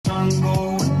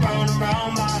going round and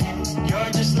round my head.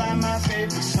 You're just like my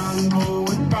favorite song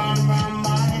going round and round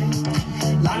my head.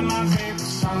 Like my favorite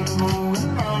song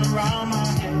going round and round my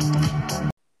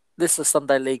head. This is a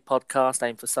Sunday League podcast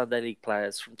aimed for Sunday League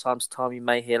players. From time to time, you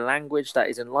may hear language that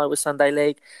is in line with Sunday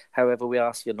League. However, we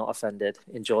ask you're not offended.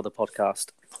 Enjoy the podcast.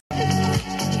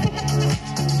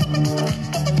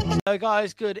 Hello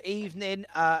guys, good evening.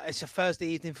 It's a Thursday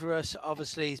evening for us.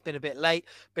 Obviously, it's been a bit late.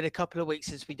 Been a couple of weeks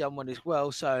since we've done one as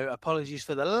well. So apologies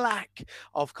for the lack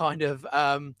of kind of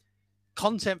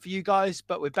content for you guys,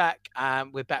 but we're back.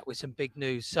 We're back with some big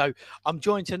news. So I'm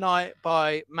joined tonight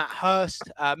by Matt Hurst.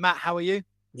 Matt, how are you?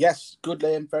 Yes, good,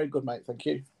 Liam. Very good, mate. Thank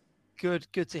you. Good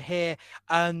to hear.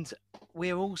 And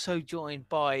we're also joined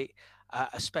by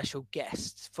a special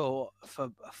guest for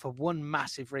one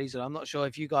massive reason. I'm not sure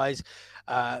if you guys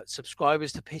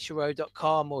subscribers to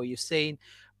pitcherrow.com or you've seen,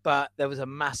 but there was a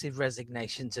massive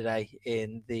resignation today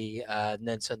in the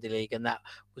Northants Sunday League, and that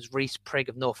was Reece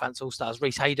of Northants Allstars.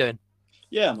 Reece, how you doing?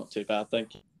 Yeah, not too bad,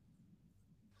 thank you.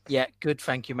 Yeah, good,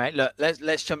 thank you, mate. Look,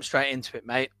 let's jump straight into it,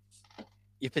 mate.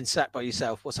 You've been sacked by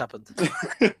yourself. What's happened?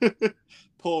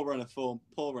 Poor run of form.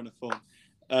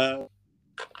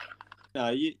 No,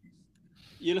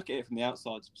 you look at it from the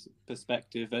outside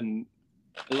perspective, and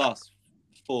the last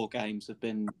 4 games have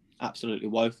been absolutely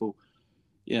woeful.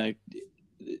 You know,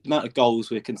 the amount of goals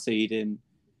we're conceding,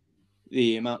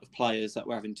 the amount of players that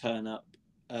we're having turn up,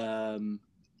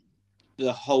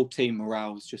 the whole team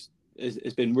morale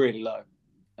has been really low.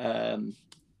 And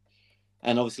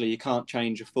obviously, you can't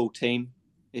change a full team.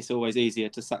 It's always easier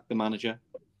to sack the manager.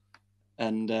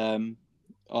 And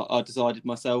I decided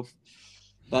myself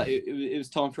that it was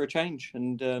time for a change.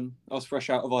 And I was fresh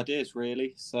out of ideas,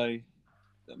 really. So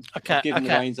I've given the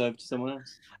reins over to someone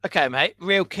else. Okay, mate.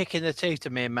 Real kick in the teeth to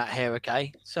me and Matt here,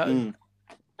 okay? So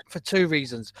for 2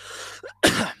 reasons.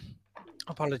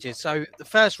 Apologies. So the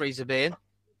first reason being,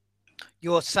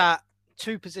 you're sat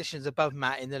 2 positions above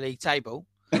Matt in the league table.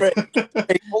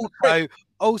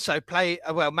 also play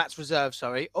Matt's reserve,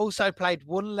 also played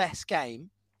 1 less game,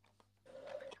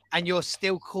 and you're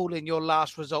still calling your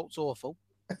last results awful.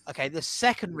 Okay, the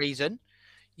second reason,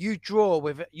 you draw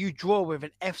with an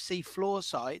FC floor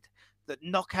side that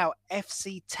knock out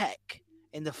FC Tech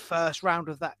in the first round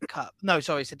of that cup. No,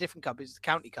 sorry, it's a different cup. It's the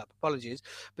County Cup. Apologies.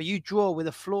 But you draw with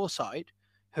a floor side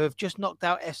who have just knocked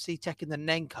out FC Tech in the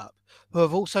Nen Cup, who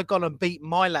have also gone and beat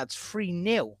my lads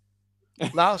 3-0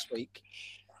 last week.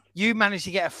 You managed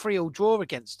to get a 3-3 draw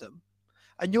against them,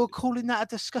 and you're calling that a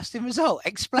disgusting result.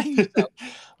 Explain yourself.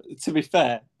 To be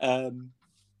fair, I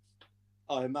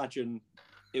imagine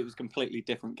it was completely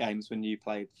different games when you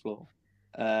played the floor.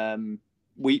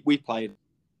 We played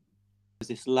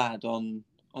this lad on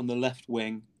the left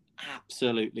wing,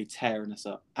 absolutely tearing us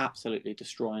up, absolutely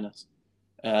destroying us.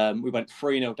 We went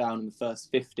 3-0 down in the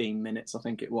first 15 minutes, I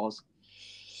think it was.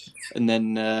 And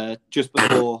then just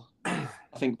before,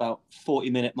 I think about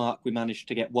 40-minute mark, we managed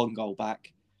to get 1 goal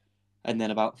back. And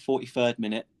then about 43rd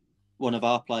minute, one of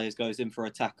our players goes in for a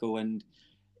tackle, and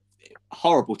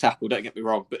horrible tackle, don't get me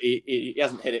wrong, but he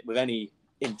hasn't hit it with any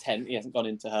intent. He hasn't gone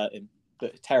in to hurt him,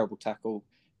 but a terrible tackle.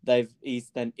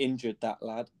 He's then injured that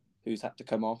lad who's had to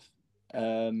come off.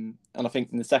 And I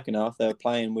think in the second half, they were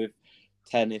playing with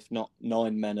 10, if not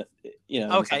 9 men.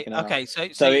 Okay.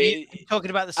 So you're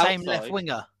talking about the same outside, left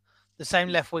winger. The same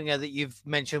left winger that you've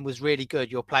mentioned was really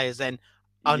good. Your players then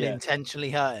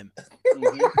unintentionally hurt him.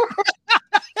 Mm-hmm.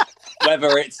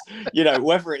 whether it's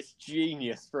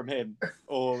genius from him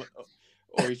or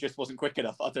he just wasn't quick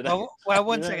enough. I don't know. Well,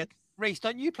 one second. Reece,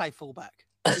 don't you play fullback?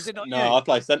 Is it not you? No, I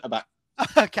play centre back.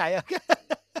 Okay.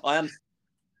 I am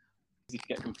easy to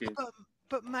get confused.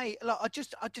 But mate, look,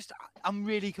 I'm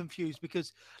really confused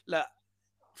because look,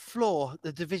 floor,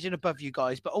 the division above you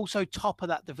guys, but also top of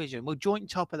that division. We're joint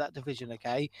top of that division,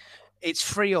 okay? It's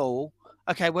 3-3.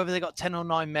 Okay, whether they got 10 or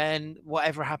 9 men,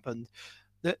 whatever happened.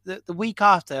 The week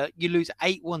after, you lose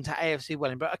 8-1 to AFC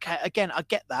Wellingborough. Okay, again, I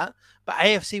get that. But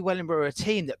AFC Wellingborough are a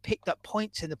team that picked up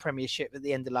points in the Premiership at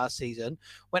the end of last season,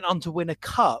 went on to win a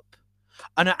cup,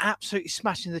 and are absolutely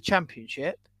smashing the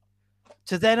Championship,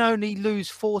 to then only lose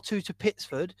 4-2 to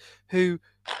Pittsford, who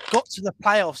got to the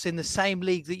playoffs in the same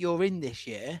league that you're in this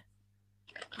year.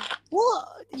 What?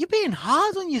 You're being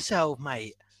hard on yourself,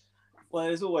 mate. Well,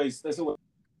 there's always to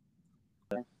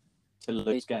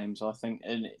lose games, I think,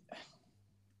 and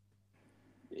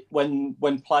when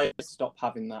players stop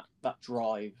having that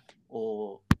drive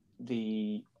or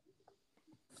to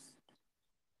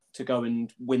go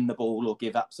and win the ball or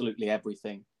give absolutely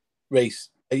everything. Reece,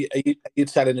 are you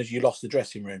telling us you lost the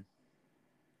dressing room?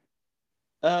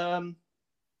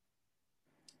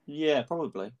 Yeah,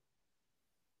 probably.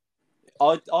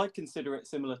 I'd consider it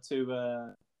similar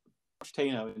to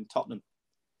Pochettino in Tottenham.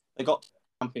 They got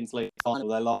Champions League final,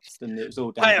 they lost, and it was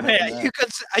all down. Wait a minute,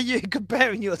 are you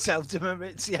comparing yourself to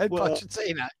Maurizio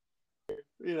Pochettino?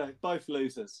 You know, both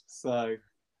losers. So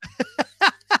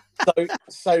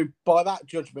by that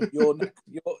judgment,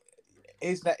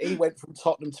 isn't it? He went from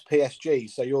Tottenham to PSG,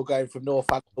 so you're going from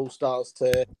Northants Allstars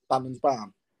to London's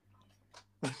Barn.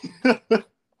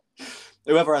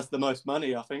 Whoever has the most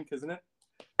money, I think, isn't it?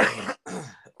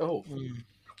 Oh,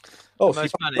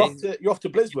 most so money. You're off to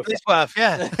Blisworth. Blisworth,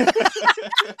 yeah.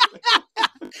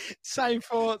 Same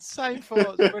thoughts,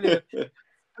 brilliant. But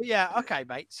yeah, okay,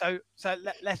 mate. So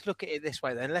let's look at it this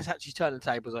way then. Let's actually turn the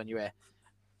tables on you here.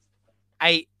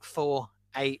 8-4,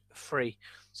 8-3.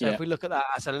 So if we look at that,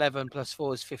 that's 11 plus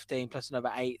 4 is 15 plus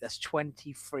another 8. That's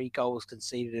 23 goals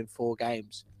conceded in 4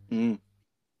 games.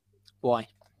 Why?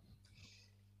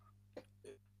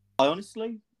 I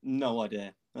honestly, no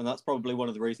idea, and that's probably one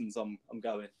of the reasons I'm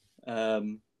going.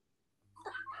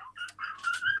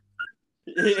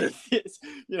 It's,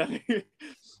 you know,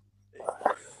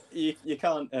 you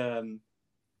can't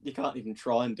even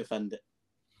try and defend it.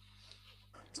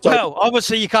 Well,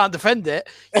 obviously you can't defend it.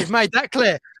 You've made that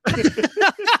clear.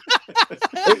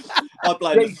 I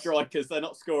blame the strikers; they're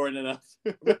not scoring enough.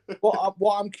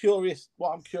 What I'm curious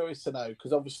to know,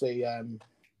 because obviously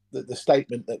the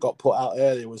statement that got put out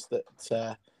earlier was that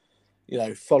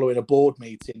following a board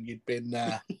meeting, you'd been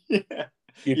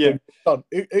been on.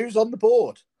 Who's on the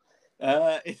board?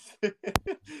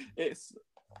 It's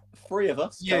 3 of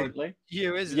us currently.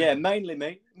 You, isn't it? Yeah, it? mainly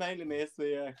me as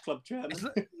the club chairman. It's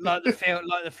like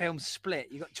the film Split.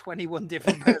 You got 21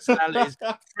 different personalities.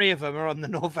 3 of them are on the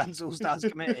Northants Allstars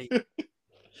committee.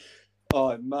 Oh,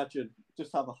 imagine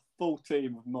just have a full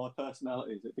team of my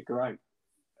personalities. It'd be great.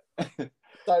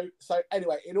 So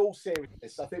anyway, in all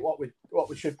seriousness, I think what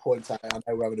we should point out, I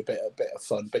know we're having a bit of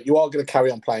fun, but you are going to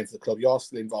carry on playing for the club. You are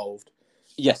still involved.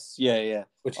 Yes, yeah.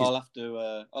 Which is, I'll have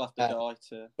to die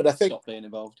to stop being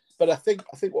involved. But I think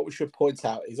what we should point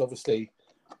out is obviously,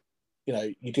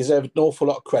 you deserve an awful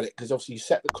lot of credit because obviously you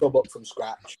set the club up from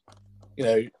scratch.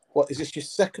 What is this, your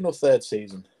 2nd or 3rd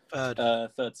season?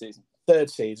 Third season. Third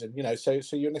season. So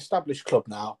you're an established club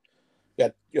now.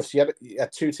 You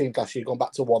had 2 teams last year, gone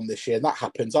back to 1 this year, and that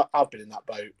happens. I've been in that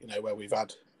boat, where we've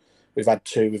had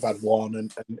 2, we've had 1,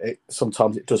 and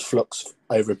sometimes it does flux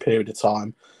over a period of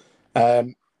time. But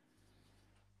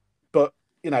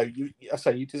I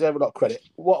say you deserve a lot of credit.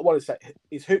 What is that?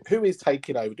 Is who is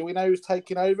taking over? Do we know who's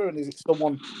taking over? And is it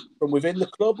someone from within the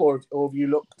club, or have you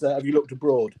looked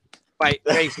abroad? Wait,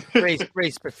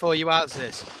 Reece, before you answer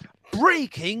this,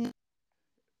 breaking.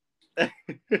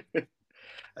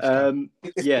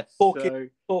 Yes.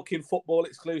 Talking football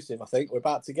exclusive. I think we're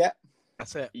about to get.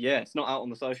 That's it. Yeah, it's not out on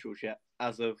the socials yet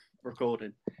as of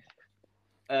recording.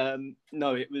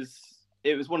 No, it was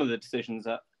one of the decisions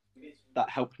that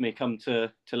helped me come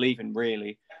to leaving.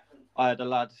 Really, I had a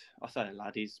lad. I say a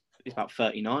lad. He's about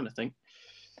 39, I think.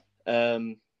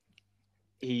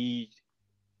 He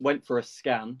went for a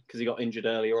scan because he got injured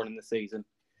earlier on in the season,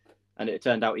 and it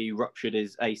turned out he ruptured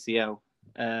his ACL.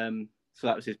 So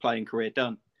that was his playing career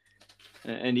done.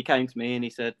 And he came to me and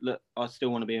he said, "Look, I still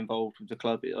want to be involved with the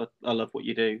club. I love what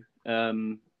you do.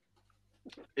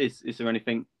 Is there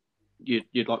anything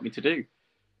you'd like me to do?"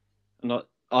 And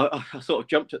I sort of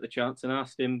jumped at the chance and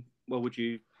asked him, "Well, would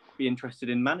you be interested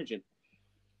in managing?"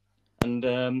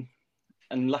 And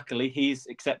luckily he's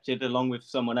accepted along with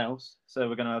someone else. So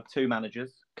we're going to have 2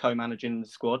 managers co-managing the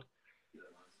squad.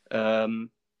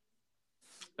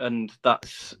 And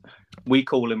we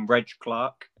call him Reg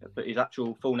Clark, but his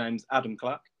actual full name's Adam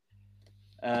Clark,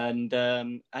 and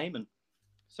Eamon.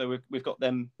 So we've got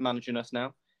them managing us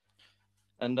now,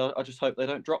 and I just hope they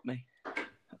don't drop me.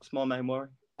 That's my main worry.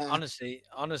 Honestly,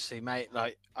 mate,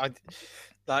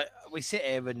 we sit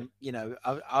here and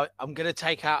I'm gonna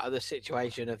take out of the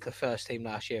situation of the first team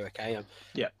last year. Okay,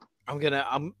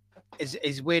 I'm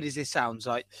as weird as this sounds,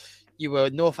 like you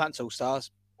were Northants Allstars.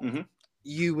 Mm-hmm.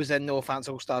 You was then Northants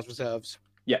Allstars reserves.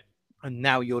 Yeah. And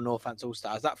now you're Northants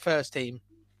Allstars. That first team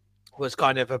was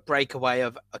kind of a breakaway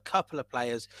of a couple of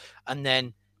players and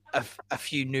then a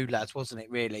few new lads, wasn't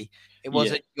it, really? It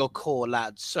wasn't your core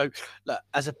lads. So, look,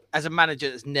 as a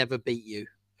manager that's never beat you,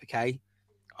 okay,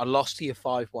 I lost to you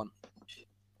 5-1.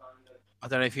 I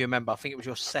don't know if you remember. I think it was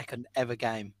your 2nd ever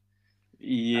game.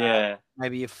 Yeah.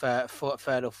 Maybe your 3rd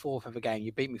or 4th ever game.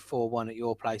 You beat me 4-1 at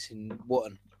your place in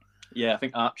Wotton. Yeah, I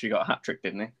think Archie got a hat-trick,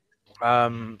 didn't he?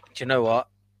 Do you know what?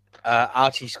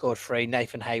 Archie scored 3,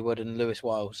 Nathan Hayward and Lewis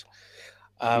Wiles.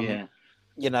 And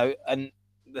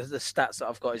the stats that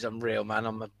I've got is unreal, man.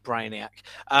 I'm a brainiac.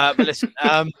 But listen,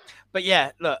 but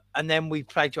yeah, look, and then we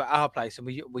played you at our place, and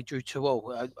we drew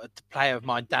 2-2. The player of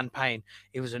mine, Dan Payne,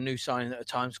 he was a new signing at the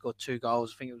time, scored 2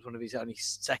 goals. I think it was one of his only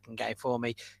second game for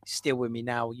me. He's still with me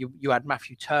now. You had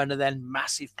Matthew Turner then,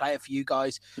 massive player for you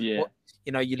guys. Yeah.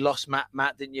 You lost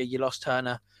Matt, didn't you? You lost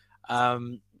Turner.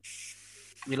 You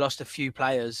lost a few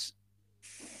players.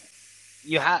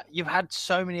 You've had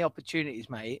so many opportunities,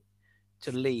 mate,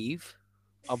 to leave.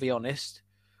 I'll be honest.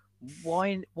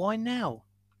 Why now?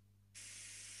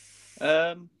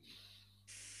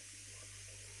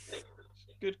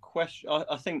 Good question.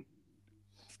 I think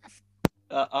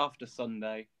after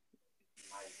Sunday,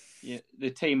 the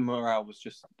team morale was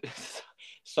just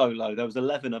so low. There was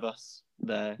 11 of us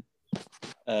there,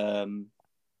 and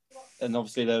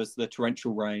obviously there was the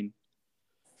torrential rain.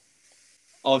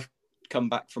 I've come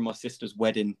back from my sister's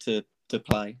wedding to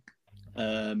play,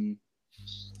 and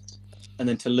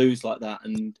then to lose like that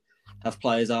and have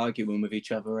players arguing with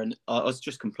each other, and I was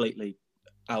just completely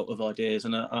out of ideas,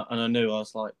 and I knew I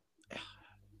was like,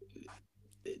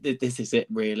 this is it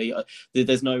really.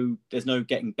 There's no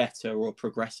getting better or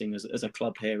progressing as a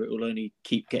club here. It will only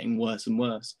keep getting worse and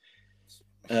worse.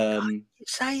 You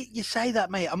say that,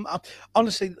 mate. I'm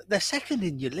honestly, they're second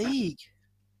in your league.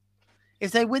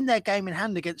 If they win their game in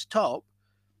hand against top,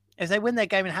 if they win their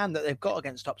game in hand that they've got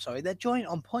against top, they're joint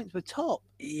on points with top.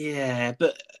 Yeah,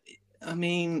 but I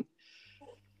mean,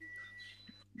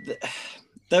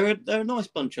 they're a nice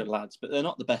bunch of lads, but they're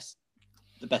not the best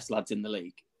lads in the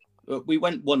league. We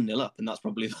went 1-0 up, and that's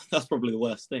probably the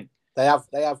worst thing. They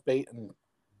have beaten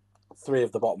 3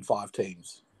 of the bottom 5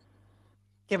 teams.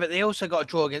 Yeah, but they also got a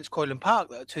draw against Croydon Park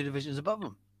that are 2 divisions above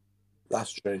them.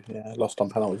 That's true. Yeah, lost on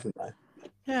penalties, didn't they?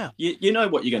 Yeah. You know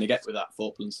what you're going to get with that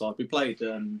Falkland side. We played,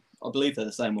 I believe they're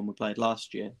the same one we played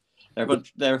last year.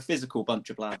 They're a physical bunch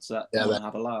of lads that want to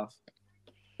have a laugh.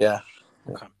 Yeah.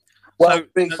 Okay. Well,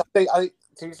 Reece,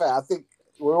 to be fair, I think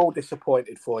we're all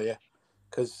disappointed for you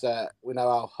because we know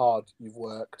how hard you've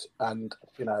worked, and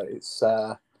it's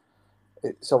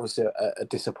obviously a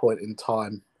disappointing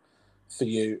time for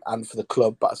you and for the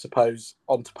club. But I suppose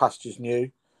on to pastures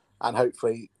new, and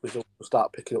hopefully results will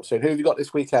start picking up soon. Who have you got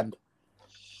this weekend?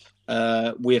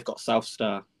 We have got South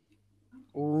Star.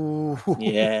 Ooh.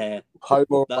 Yeah.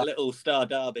 That little Star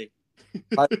derby.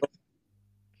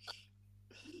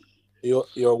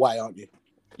 You're away, aren't you?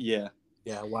 Yeah.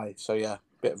 Yeah, away. So yeah,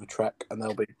 bit of a trek, and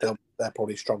they're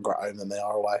probably stronger at home than they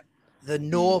are away. The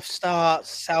North Star,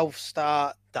 South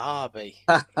Star derby.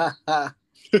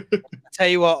 Tell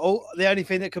you what, the only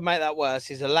thing that could make that worse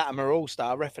is a Latimer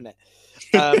All-Star reffing it.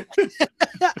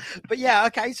 But yeah,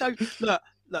 okay. So look,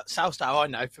 South Star, I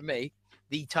know for me,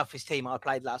 the toughest team I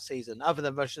played last season, other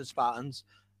than Russian Spartans.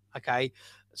 Okay,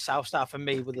 South Star for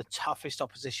me were the toughest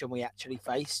opposition we actually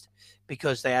faced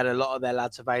because they had a lot of their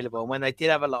lads available. And when they did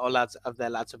have a lot of their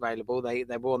lads available, they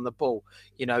were on the ball.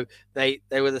 They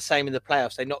were the same in the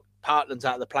playoffs. They knocked Partlands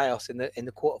out of the playoffs in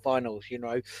the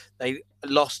quarterfinals. They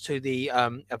lost to the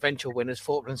eventual winners,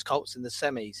 Falklands Colts, in the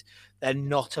semis. They're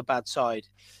not a bad side.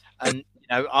 And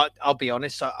I'll be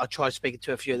honest. I tried speaking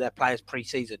to a few of their players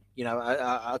pre-season.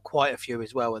 Quite a few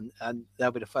as well, and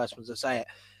they'll be the first ones to say it.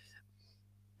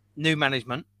 New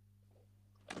management.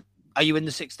 Are you in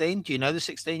the 16? Do you know the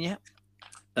 16 yet?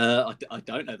 I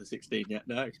don't know the 16 yet.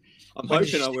 No, I'm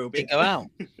hoping I will be. Go out.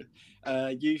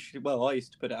 Usually, I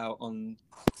used to put it out on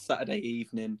Saturday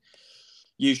evening.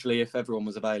 Usually, if everyone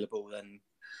was available, then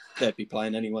they'd be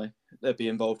playing anyway. They'd be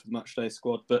involved with matchday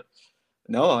squad. But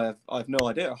no, I have no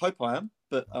idea. I hope I am,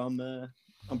 but I'm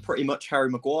pretty much Harry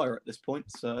Maguire at this point.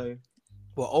 So,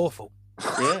 what awful?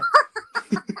 Yeah,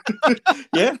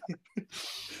 yeah.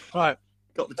 Right.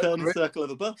 Got the turning circle of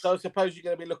a bus. So I suppose you're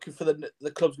going to be looking for the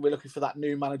club's going to be looking for that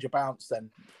new manager bounce then.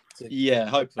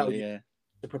 Hopefully, yeah.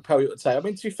 To propel you to say. I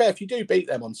mean, to be fair, if you do beat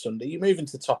them on Sunday, you move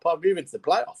into the top half, move into the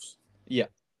playoffs. Yeah.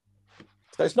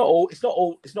 So it's not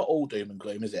all doom and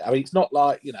gloom, is it? I mean, it's not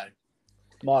like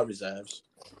my reserves.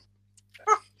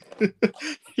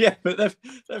 Yeah, but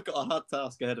they've got a hard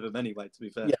task ahead of them anyway. To be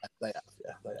fair. Yeah, they have.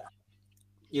 Yeah, they are.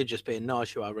 You're just being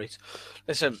nice, you are, Reece.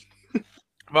 Listen,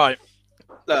 right.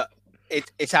 Look,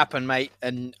 it's happened, mate,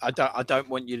 and I don't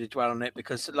want you to dwell on it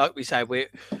because, like we say, we're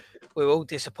all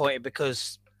disappointed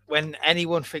because when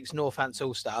anyone thinks Northants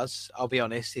Allstars, I'll be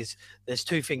honest, there's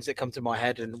 2 things that come to my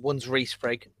head, and one's Reece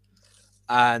Sprigg,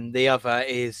 and the other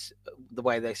is the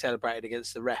way they celebrated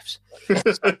against the refs.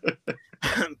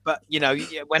 But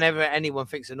whenever anyone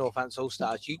thinks of Northants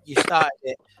Allstars, you started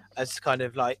it as kind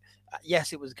of like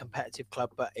yes, it was a competitive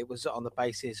club, but it was on the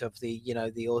basis of the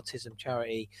the autism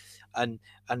charity, and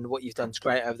what you've done is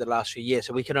great over the last few years.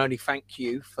 So we can only thank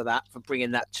you for that, for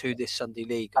bringing that to this Sunday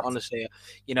League. Honestly,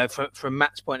 from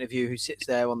Matt's point of view, who sits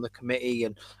there on the committee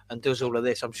and does all of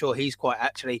this, I'm sure he's quite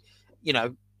actually,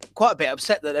 quite a bit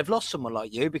upset that they've lost someone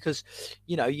like you, because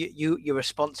you're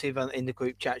responsive in the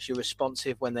group chats. You're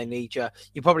responsive when they need you.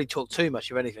 You probably talk too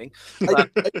much of anything.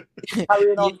 But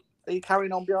Are you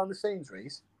carrying on behind the scenes,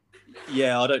 Reece?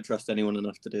 Yeah, I don't trust anyone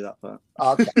enough to do that part.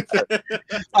 Okay.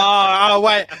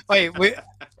 Wait.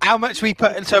 How much we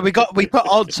put? So we put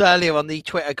odds earlier on the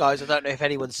Twitter, guys. I don't know if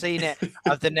anyone's seen it,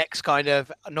 of the next kind of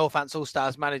Northants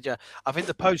Allstars manager. I think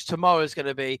the post tomorrow is going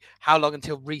to be how long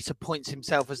until Reece appoints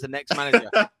himself as the next manager.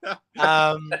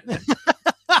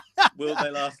 Will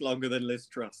they last longer than Liz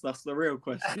Truss? That's the real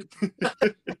question.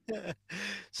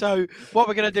 So what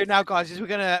we're going to do now, guys, is we're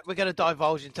going to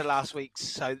divulge into last week's.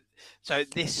 So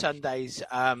this Sunday's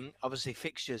obviously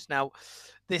fixtures. Now,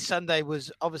 this Sunday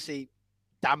was obviously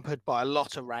dampened by a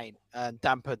lot of rain, and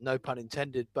dampened, no pun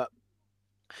intended, but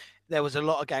there was a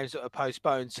lot of games that were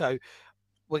postponed. So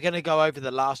we're going to go over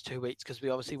the last 2 weeks, because we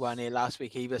obviously weren't here last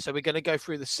week either. So we're going to go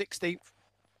through the 16th.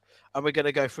 And we're going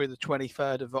to go through the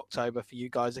 23rd of October for you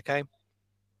guys, okay?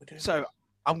 So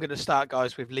I'm going to start,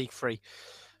 guys, with League 3.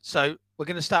 So we're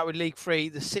going to start with League 3.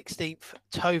 The 16th,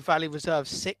 Toe Valley Reserves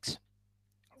 6,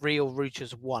 Real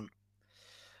Roosters 1.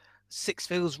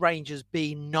 Sixfields Rangers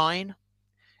B 9,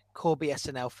 Corby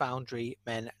SNL Foundry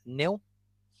Men 0.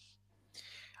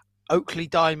 Oakley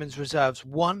Diamonds Reserves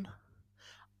 1,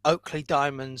 Oakley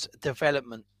Diamonds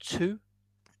Development 2.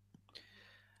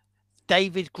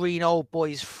 David Green Old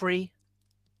Boys 3,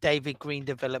 David Green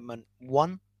Development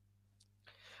 1.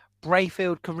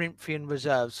 Brayfield Corinthian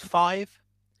Reserves 5,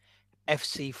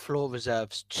 FC Floor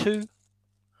Reserves 2.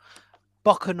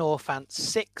 Bocker Northants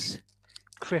 6,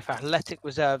 Criff Athletic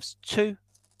Reserves 2.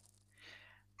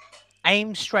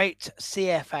 Aim Straight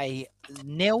CFA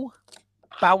 0,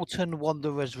 Bolton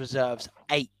Wanderers Reserves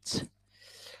 8.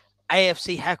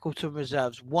 AFC Hackleton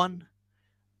Reserves 1,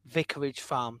 Vicarage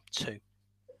Farm 2.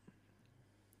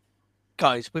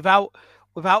 Guys, without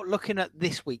looking at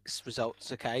this week's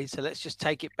results, okay, so let's just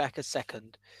take it back a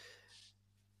second.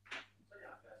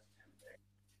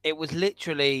 It was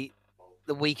literally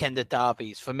the weekend of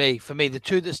derbies for me. The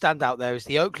two that stand out there is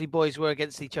the Oakley boys were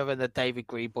against each other and the David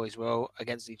Green boys were all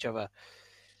against each other.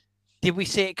 Did we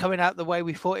see it coming out the way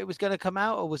we thought it was going to come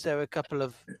out, or was there a couple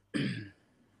of...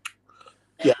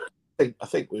 Yeah, I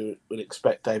think we would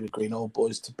expect David Green Old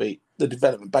Boys to beat the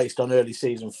Development based on early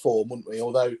season form, wouldn't we?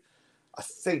 Although I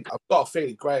think I've got a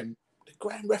feeling did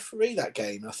Graham referee that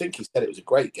game? I think he said it was a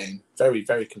great game, very,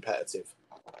 very competitive.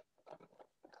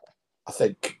 I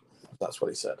think that's what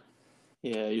he said.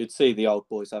 Yeah, you'd see the old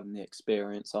boys having the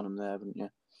experience on them there, wouldn't you?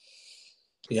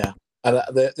 Yeah, and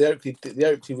the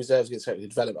Oakley reserves against Oakley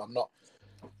Development.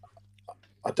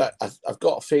 I've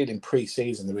got a feeling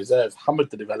pre-season the reserves hammered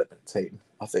the development team.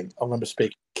 I think I remember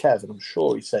speaking to Kev, and I'm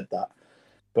sure he said that.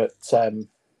 But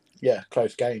yeah,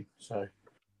 close game. So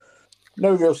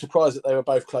no real surprise that they were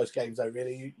both close games, though.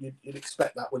 Really, you'd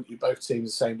expect that, wouldn't you? Both teams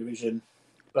the same division.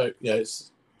 Both,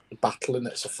 it's a battle and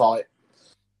it's a fight.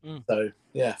 So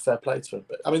yeah, fair play to them.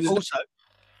 But I mean, there's Also,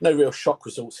 no real shock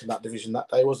results in that division that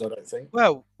day, was there? I don't think.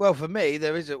 Well, for me,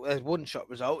 there's one shock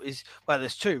result.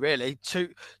 There's two really.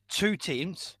 Two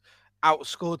teams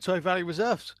outscored Toe Valley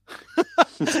Reserves.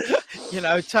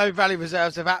 Toe Valley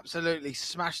Reserves have absolutely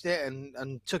smashed it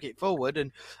and took it forward.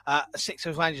 And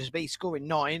Sixfields Rangers B scoring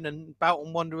 9 and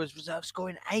Bolton Wanderers Reserve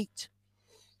scoring 8.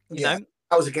 You know,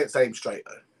 that was against Aim Straight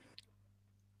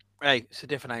though. Hey, it's a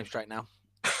different Aim Straight now.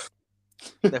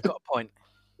 They've got a point.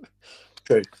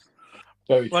 True.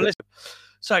 Very true. Listen,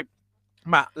 so,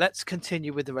 Matt, let's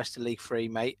continue with the rest of League 3,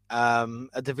 mate.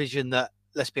 A division that,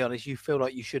 let's be honest, you feel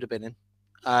like you should have been in.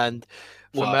 And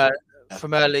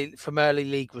from early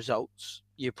league results,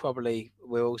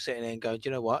 we're all sitting there and going, do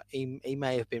you know what? He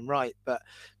may have been right, but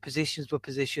positions were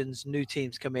positions, new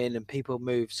teams come in and people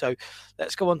move. So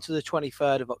let's go on to the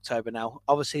 23rd of October now.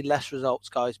 Obviously less results,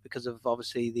 guys, because of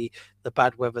obviously the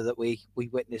bad weather that we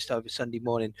witnessed over Sunday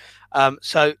morning.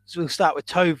 So we'll start with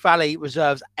Toe Valley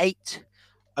Reserves 8,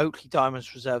 Oakley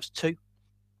Diamonds Reserves 2,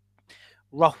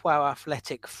 Rothwell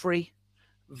Athletic 3,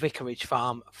 Vicarage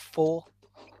Farm 4,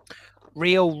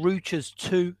 Real Roosters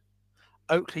 2,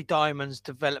 Oakley Diamonds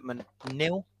Development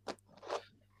 0,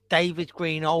 David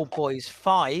Green Old Boys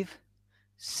 5,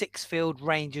 Sixfield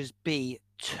Rangers B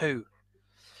 2,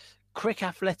 Crick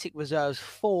Athletic Reserves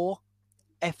 4,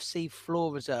 FC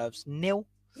Floor Reserves 0,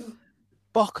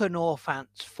 Bocker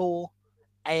Northants 4,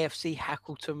 AFC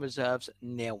Hackleton Reserves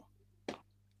 0.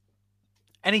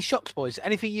 Any shocks, boys?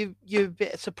 Anything you're a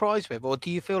bit surprised with, or do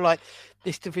you feel like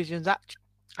this division's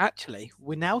actually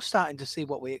we're now starting to see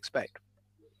what we expect?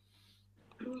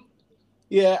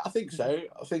 Yeah, I think so.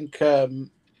 I think,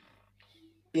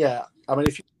 yeah. I mean,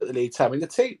 if you look at the league table, I mean,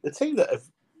 the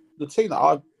team that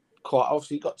I've quite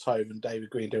obviously got Tove and David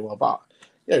Green doing well, but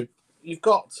you've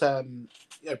got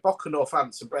Bock and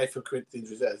Northants and Brayfield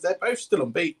Corinthians reserves. They're both still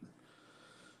unbeaten.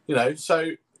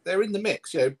 So they're in the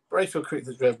mix. Brayfield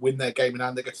Corinthians reserve win their game in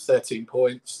hand, they get to 13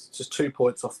 points, just 2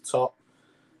 points off the top.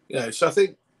 So I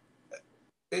think,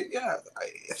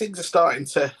 things are starting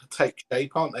to take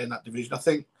shape, aren't they, in that division? I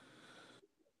think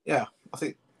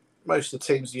most of the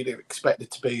teams you'd have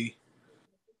expected to be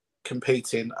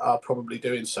competing are probably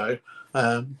doing so.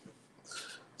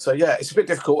 So yeah, it's a bit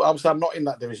difficult. Obviously, I'm not in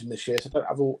that division this year, so I don't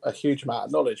have a huge amount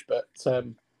of knowledge. But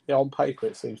on paper,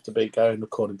 it seems to be going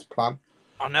according to plan.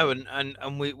 I know,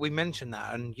 and we mentioned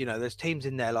that, and there's teams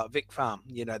in there like Vic Farm.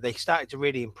 They started to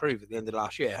really improve at the end of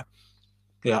last year.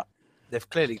 Yeah, they've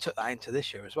clearly took that into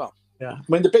this year as well. Yeah, I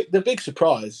mean the big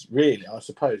surprise, really, I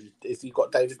suppose, is you've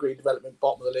got David Green development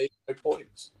bottom of the league, no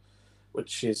points,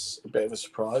 which is a bit of a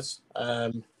surprise.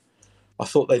 I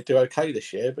thought they'd do okay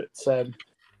this year, but I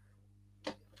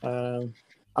mean,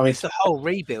 it's the whole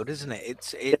rebuild, isn't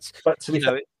it? It's. But to be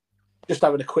fair, just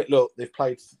having a quick look, they've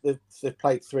played 3 of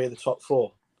the top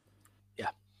 4. Yeah.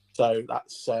 So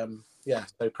that's So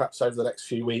perhaps over the next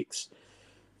few weeks,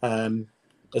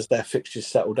 as their fixtures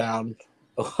settle down,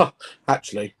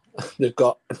 actually. They've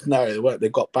got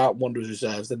They've got Boughton Wanderers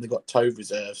reserves, then they've got Tove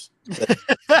reserves.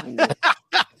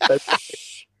 So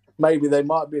maybe they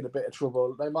might be in a bit of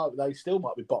trouble. They still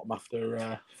might be bottom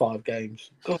after 5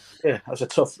 games. Yeah, that's a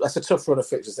tough run of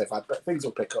fixtures they've had, but things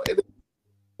will pick up. It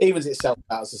evens itself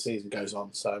out as the season goes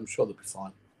on, so I'm sure they'll be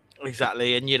fine.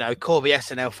 Exactly, and Corby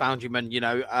SNL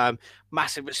Foundryman,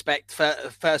 massive respect for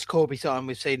first Corby time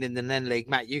we've seen in the NEN League.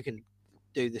 Matt, you can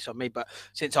do this on me, but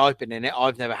since I've been in it,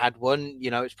 I've never had one.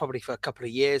 It's probably for a couple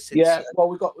of years since. Yeah, well,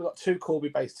 we've got 2 Corby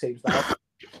based teams now.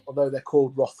 Although they're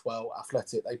called Rothwell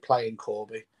Athletic, they play in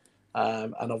Corby,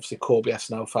 and obviously Corby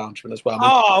SNL Foundryman as well.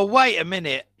 Oh, wait a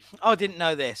minute! I didn't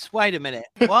know this. Wait a minute.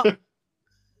 What?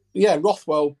 Yeah,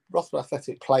 Rothwell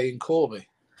Athletic play in Corby.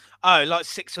 Oh, like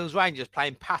Sixfields Rangers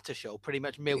playing Tattershall, pretty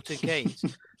much Milton Keynes.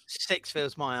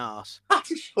 Sixfields my arse.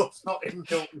 Tattershall's not in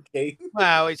Milton Keynes.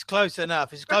 Well, it's close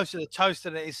enough. It's closer to Toast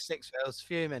than it is Sixfields.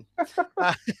 Fuming.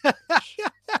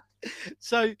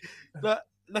 So,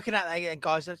 looking at that again,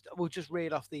 guys, we'll just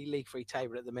read off the League 3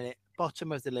 table at the minute.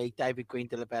 Bottom of the league, David Green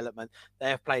Development. They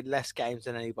have played less games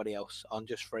than anybody else on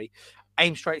just 3.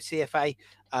 Aim Straight CFA,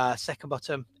 second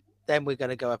bottom. Then we're going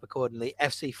to go up accordingly.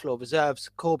 FC Floor Reserves,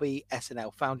 Corby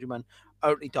SNL Foundryman,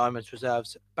 Oakley Diamonds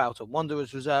Reserves, Boughton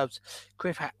Wanderers Reserves,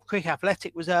 Crick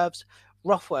Athletic Reserves,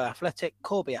 Rothwell Athletic,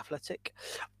 Corby Athletic,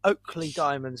 Oakley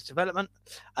Diamonds Development.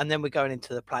 And then we're going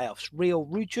into the playoffs. Real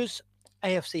Routers,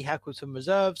 AFC Hackleton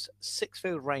Reserves,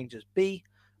 Sixfield Rangers B,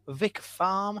 Vic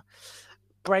Farm,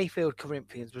 Brayfield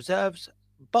Corinthians Reserves,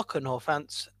 Bock and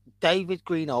Northants, David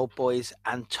Green Old Boys,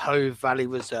 and Tove Valley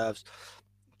Reserves.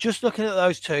 Just looking at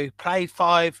those 2, played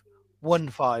 5, won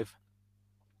 5.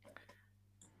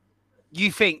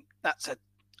 You think that's a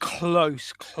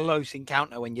close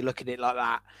encounter when you look at it like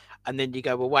that, and then you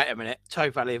go, well, wait a minute,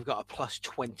 Tove Valley have got a plus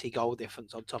 20 goal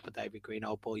difference on top of David Green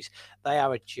Old Boys. They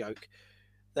are a joke.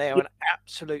 They are an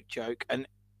absolute joke, and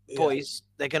boys,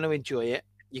 they're going to enjoy it.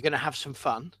 You're going to have some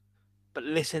fun, but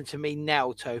listen to me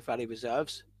now, Tove Valley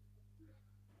Reserves.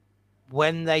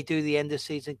 When they do the end of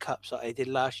season cups like they did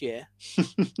last year,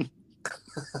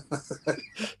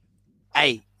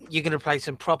 hey, you're going to play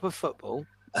some proper football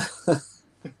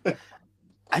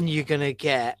and you're going to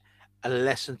get a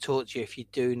lesson taught to you if you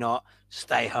do not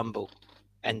stay humble.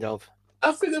 End of.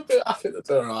 I think they'll do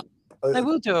all right. They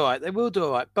will do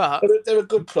all right. But they're a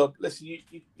good club. Listen,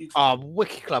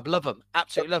 wicked club. Love them.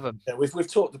 Absolutely love them. Yeah, we've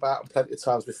talked about them plenty of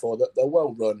times before that they're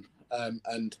well run,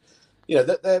 and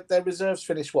their reserves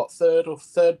finished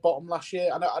third bottom last year.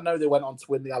 I know they went on to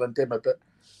win the Alan Dimmer, but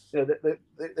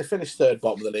they finished third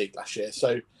bottom of the league last year.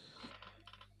 So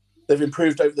they've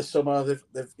improved over the summer.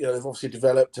 They've obviously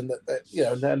developed, and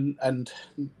and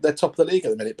they're top of the league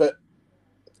at the minute. But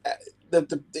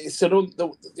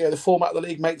the format of the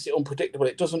league makes it unpredictable.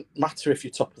 It doesn't matter if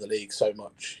you're top of the league so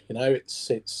much.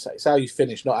 It's how you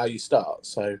finish, not how you start.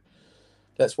 So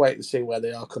let's wait and see where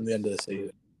they are come the end of the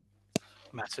season.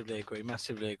 Massively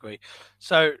agree.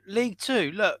 So League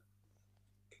 2, look,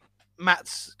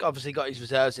 Matt's obviously got his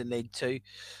reserves in League 2.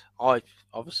 I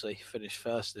obviously finished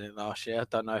first in it last year. I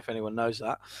don't know if anyone knows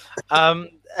that.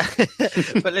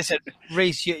 But listen,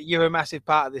 Reece, you're a massive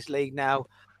part of this league now.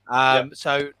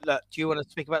 So, look, do you want to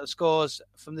speak about the scores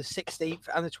from the 16th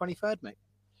and the 23rd, mate?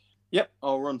 Yep,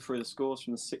 I'll run through the scores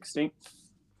from the 16th.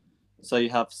 So you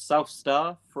have South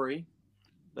Star 3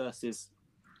 versus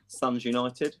Suns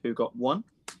United, who got 1.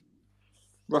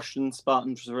 Russian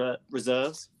Spartans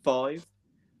Reserves 5.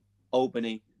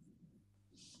 Albany.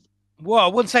 Whoa,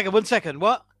 1 second, 1 second.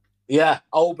 What? Yeah,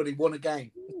 Albany won a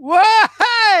game. Whoa!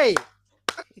 Hey!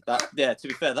 To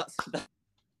be fair, that's I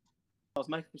was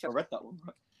making sure I read that one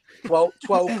right.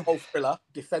 12 goal thriller,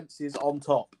 defences on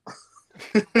top.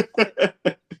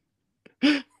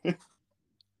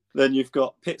 Then you've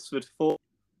got Pittsford 4,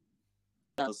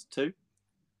 Stars 2.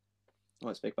 I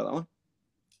won't speak about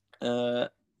that one.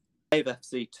 Dave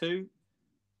FC 2,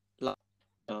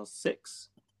 Stars 6,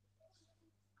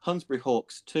 Hunsbury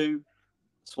Hawks 2,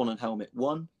 Swan and Helmet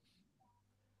 1,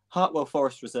 Hartwell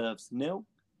Forest Reserves 0,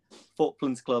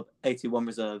 Falklands Club 81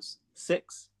 Reserves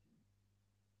 6,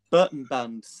 Burton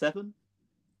Band 7,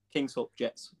 Kingsthorpe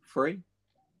Jets 3,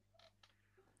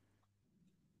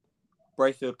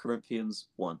 Brayfield Corinthians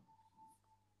 1.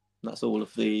 And that's all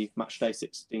of the match day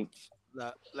 16th.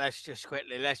 Look, let's just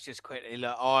quickly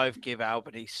look. I've given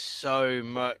Albany so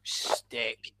much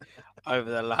stick over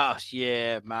the last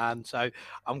year, man. So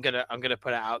I'm gonna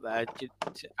put it out there.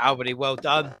 Albany, well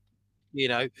done.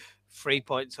 3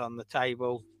 points on the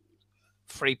table,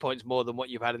 3 points more than what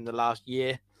you've had in the last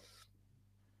year.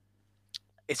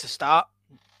 It's a start,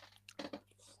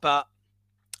 but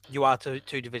you are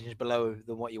two divisions below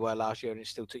than what you were last year, and it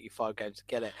still took you 5 games to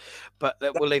get it. But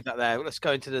we'll leave that there. Let's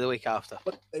go into the week after.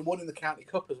 But they won in the County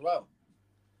Cup as well.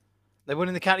 They won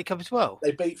in the County Cup as well?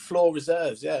 They beat Floor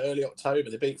Reserves, early October.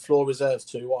 They beat Floor Reserves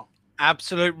 2-1.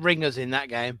 Absolute ringers in that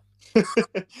game. To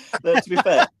be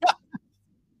fair,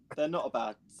 they're not a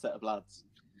bad set of lads.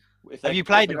 Have you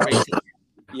played them recently?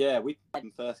 Yeah, we played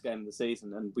them first game of the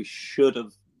season, and we should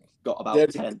have got about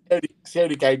 10. It's the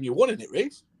only game you won in it,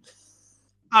 Reece.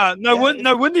 No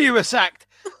wonder you were sacked.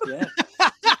 Yeah.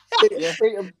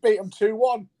 Beat them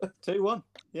 2-1. 2-1.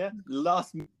 Yeah.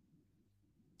 Last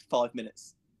 5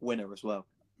 minutes winner as well.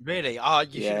 Really? Oh,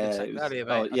 you should have said earlier,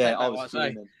 mate. I was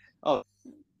fuming. But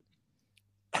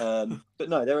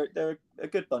no, they're a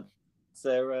good bunch.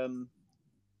 They're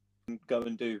go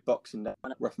and do Boxing Day,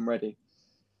 rough and ready.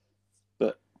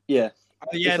 But yeah.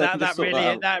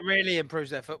 That really improves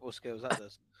their football skills. That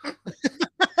does.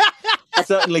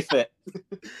 Certainly fit.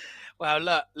 Well,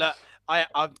 look.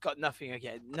 I've got nothing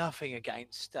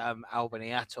against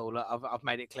Albany at all. I've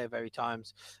made it clear very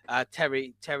times.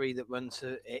 Terry that runs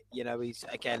it, he's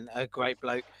again a great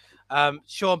bloke.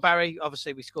 Sean Barry,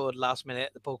 obviously we scored last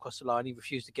minute. The ball crossed the line. He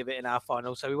refused to give it in our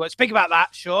final, so we won't speak about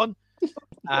that, Sean.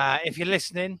 If you're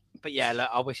listening. But yeah, look,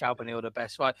 I wish Albany all the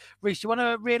best. Right, Reece, do you want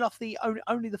to reel off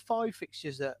only the 5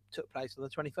 fixtures that took place on the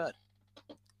 23rd?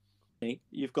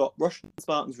 You've got Russian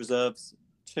Spartans Reserves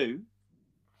 2,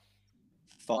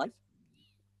 5.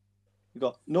 You've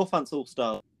got Northants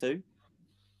Allstars 2,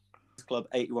 Club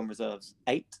 81 Reserves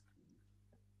 8,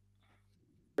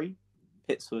 3,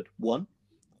 Pittsford 1,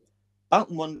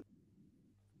 Boughton 1,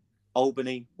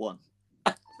 Albany 1.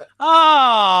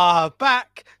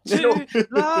 Back to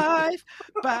life,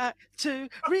 back to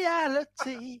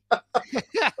reality.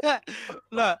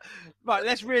 Look, right,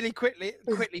 let's really quickly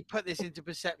put this into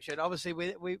perception. Obviously,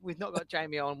 we've not got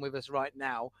Jamie on with us right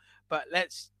now, but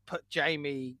let's put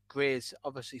Jamie Greer's,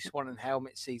 obviously, Swan and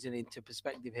Helmet season into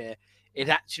perspective here. It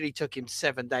actually took him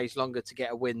 7 days longer to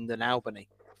get a win than Albany,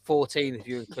 14 if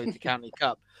you include the County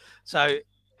Cup. So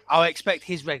I'll expect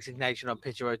his resignation on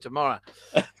Pitcher Road tomorrow.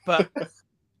 But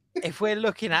if we're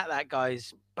looking at that,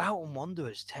 guys, Boughton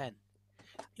Wanderers 10.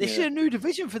 This is a new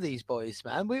division for these boys,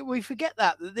 man. We forget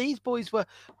that these boys were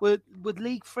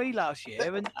League 3 last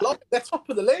year, and they're top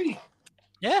of the league.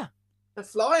 Yeah, they're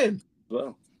flying.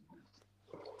 Well,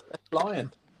 they're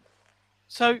flying.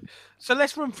 So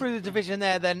let's run through the division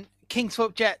there. Then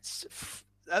Kingsthorpe Jets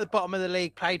at the bottom of the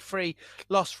league, played 3,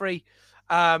 lost 3.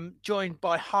 Joined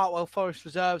by Hartwell Forest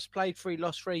Reserves, played 3,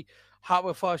 lost 3.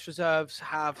 Hartwell Forest Reserves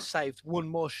have saved 1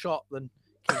 more shot than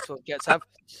Kingsthorpe Jets have.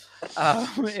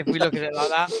 If we look at it like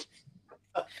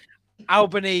that.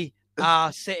 Albany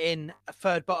are sitting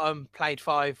 3rd bottom, played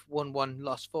 5, won 1,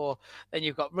 lost 4. Then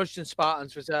you've got Rushden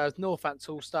Spartans Reserves, Northants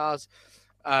Allstars,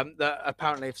 that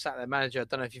apparently have sacked their manager. I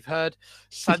don't know if you've heard.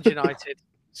 Suns United,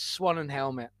 Swan and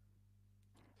Helmet,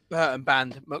 Burton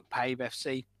Band, Muckpave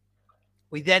FC.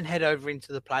 We then head over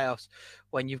into the playoffs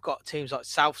when you've got teams like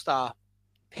South Star,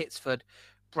 Pittsford,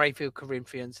 Brayfield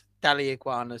Corinthians, Daly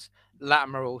Iguanas,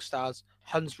 Latimer All-Stars,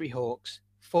 Hunsbury Hawks,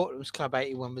 Fortnum's Club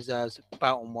 81 Reserves,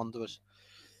 Boughton Wanderers.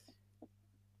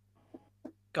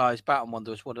 Guys, Boughton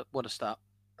Wanderers, what a start.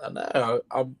 I know.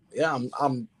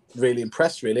 I'm really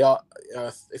impressed. Really,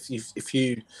 if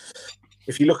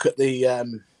you look at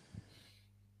the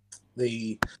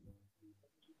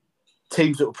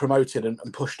teams that were promoted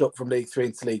and pushed up from League 3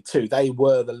 into League 2, they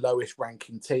were the lowest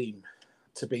ranking team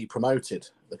to be promoted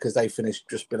because they finished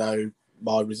just below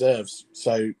my reserves.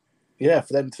 So, yeah,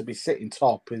 for them to be sitting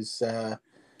top is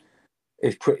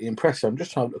pretty impressive. I'm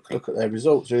just trying to look at their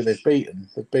results, who they've beaten.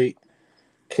 They've beat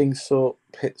Kingsthorpe,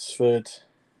 Pittsford,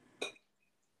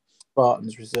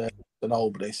 Spartans Reserve, and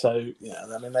Albany. So, yeah,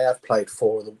 I mean, they have played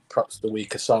four of perhaps the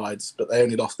weaker sides, but they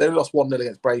only lost 1-0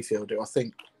 against Brayfield, who I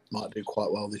think might do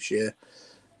quite well this year.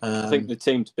 I think the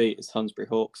team to beat is Hunsbury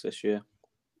Hawks this year.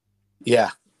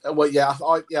 Yeah. Well, yeah,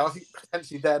 I think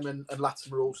potentially them and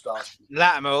Latimer Allstars.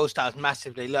 Latimer Allstars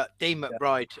massively. Look, Dean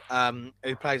McBride,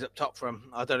 who plays up top for him.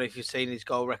 I don't know if you've seen his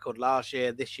goal record last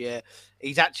year, this year.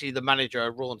 He's actually the manager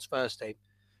of Rawn's first team,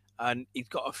 and he's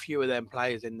got a few of them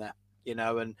players in there, you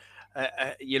know. And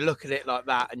you look at it like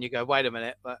that, and you go, "Wait a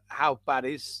minute, but how bad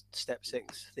is Step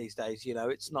 6 these days?" You know,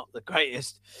 it's not the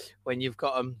greatest when you've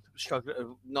got them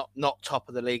struggling, not top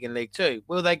of the league in League 2.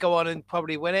 Will they go on and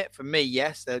probably win it? For me,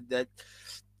 yes.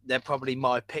 They're probably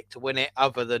my pick to win it,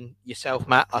 other than yourself,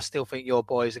 Matt. I still think your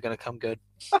boys are going to come good.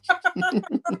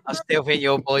 I still think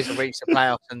your boys will reach the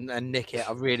playoffs and nick it.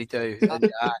 I really do.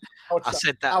 And, I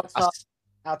said that.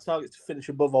 Our target's to finish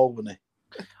above Albany.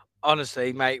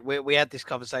 Honestly, mate, we had this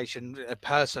conversation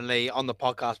personally on the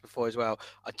podcast before as well.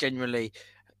 I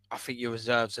think your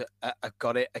reserves have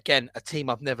got it. Again, a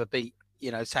team I've never beat. You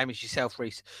know, same as yourself,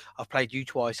 Reece. I've played you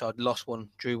twice. I'd lost one,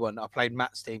 drew one. I played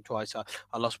Matt's team twice. I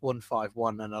lost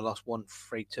 1-5-1 and I lost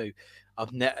 1-3-2.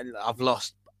 I've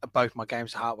lost both my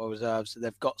games to Hartwell reserves.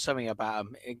 They've got something about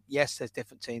them. Yes, there's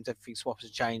different teams. Everything swaps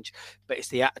and change, but it's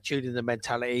the attitude and the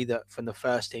mentality that from the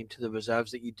first team to the reserves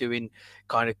that you do in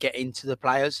kind of get into the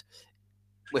players.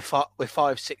 We're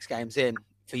 5-6 games in.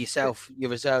 For yourself, your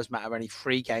reserves matter only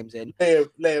 3 games in.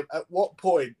 Liam, at what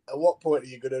point are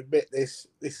you going to admit this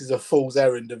is a fool's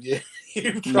errand of you?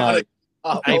 You trying to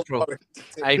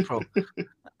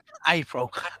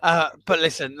April. But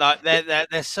listen, like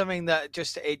there's something that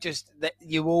that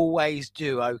you always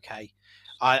do okay.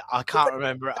 I can't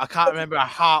remember a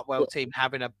Hartwell team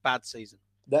having a bad season.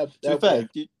 To be fair,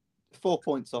 4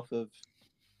 points off of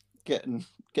getting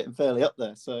fairly up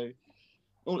there. So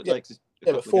all it takes is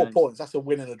but 4 points, that's a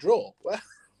win and a draw. Where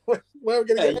are we going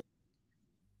to get?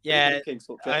 Yeah,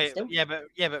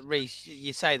 but Reece,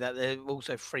 you say that they're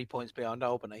also 3 points behind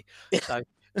Albany. So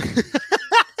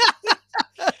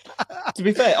to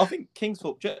be fair, I think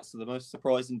Kingsthorpe Jets are the most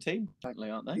surprising team, frankly,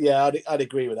 aren't they? Yeah, I'd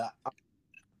agree with that.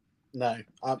 No,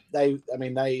 they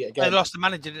lost the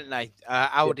manager, didn't they?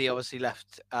 Aldi obviously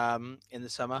left in the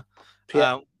summer.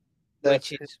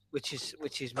 Which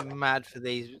is mad for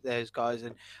those guys,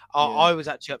 and I was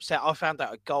actually upset. I found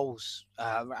out at goals.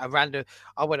 I went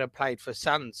and played for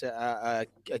Sands a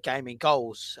game in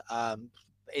goals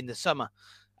in the summer,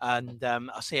 and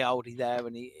I see Aldi there,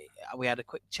 and we had a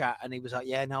quick chat, and he was like,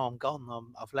 "Yeah, no, I'm gone.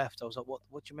 I've left." I was like,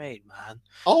 "What do you mean, man?"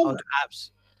 Oh,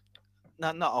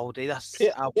 no, not Aldi. That's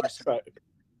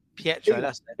Pietro.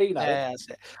 That's it. Yeah, that's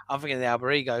it. I'm thinking the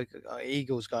Alberigo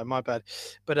Eagles guy. My bad,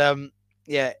 but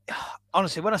yeah,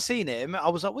 honestly, when I seen him, I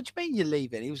was like, "What do you mean you're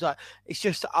leaving?" He was like, "It's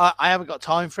just I haven't got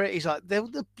time for it." He's like,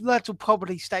 "The lads will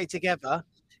probably stay together."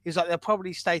 He was like, "They'll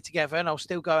probably stay together, and I'll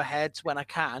still go ahead when I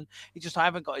can. It's just I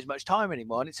haven't got as much time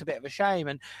anymore, and it's a bit of a shame."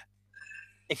 And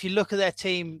if you look at their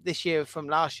team this year from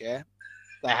last year,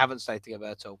 they haven't stayed together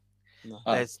at all. No.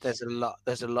 There's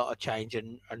a lot of change,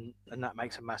 and that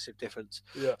makes a massive difference.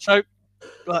 Yeah. So,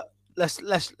 let's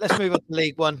move on to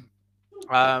League One.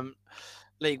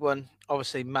 League One,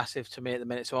 obviously massive to me at the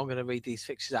minute, so I'm going to read these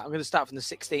fixtures out. I'm going to start from the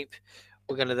 16th.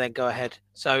 We're going to then go ahead.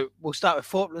 So we'll start with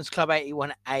Fortlands Club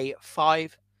 81A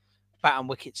 5, Baton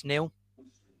Wickets 0,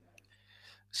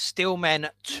 Steelmen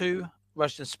 2,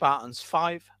 Rushden Spartans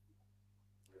 5,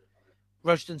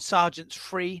 Rushden Sergeants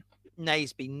 3,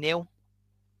 Naseby 0,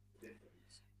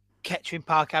 Kettering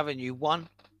Park Avenue 1,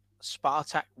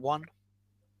 Spartak 1,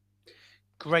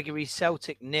 Gregory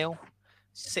Celtic 0,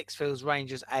 Sixfields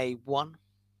Rangers A 1,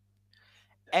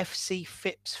 FC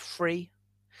Phipps 3,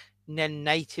 Nen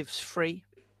Natives 3,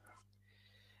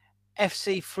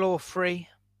 FC Floor 3,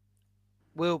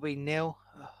 Wilby 0,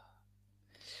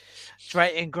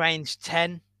 Drayton Grange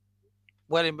 10,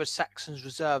 Wellingborough Saxons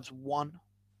Reserves 1,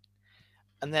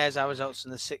 and there's our results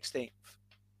in the 16th.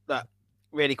 Look,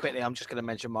 really quickly, I'm just going to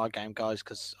mention my game, guys,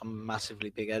 because I'm massively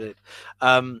big-headed.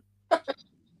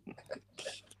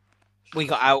 We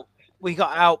got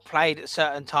outplayed at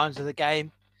certain times of the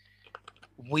game.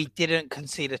 We didn't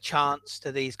concede a chance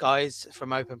to these guys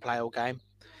from open play all game.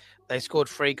 They scored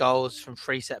 3 goals from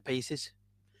 3 set pieces.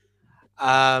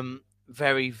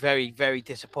 Very, very, very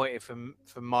disappointed from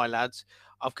my lads.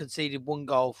 I've conceded 1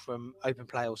 goal from open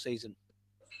play all season.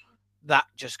 That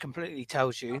just completely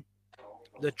tells you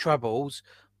the troubles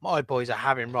my boys are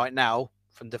having right now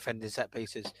from defending set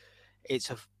pieces.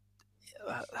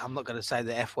 I'm not going to say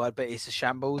the F word, but it's a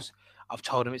shambles. I've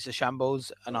told them it's a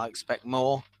shambles, and I expect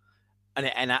more. And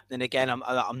it ain't happening again.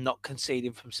 I'm not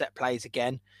conceding from set plays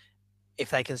again. If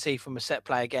they concede from a set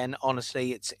play again,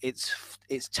 honestly, it's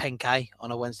 10K on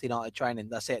a Wednesday night of training.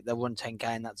 That's it. They'll run 10K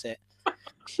and that's it.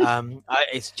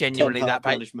 It's genuinely that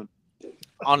bad. Punishment.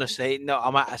 Honestly, no,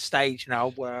 I'm at a stage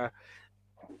now where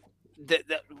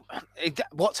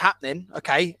what's happening,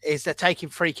 okay, is they're taking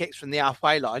free kicks from the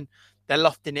halfway line, they're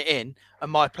lofting it in,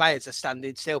 and my players are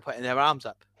standing still, putting their arms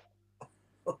up.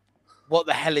 What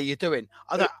the hell are you doing?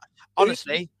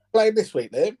 Honestly, playing this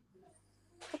week, Liam?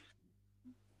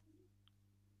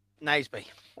 Naseby.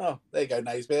 Oh, there you go,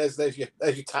 Naseby. There's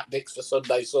your tactics for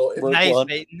Sunday sorted.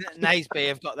 Naseby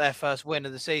have got their first win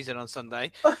of the season on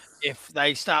Sunday if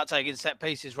they start taking set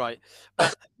pieces right.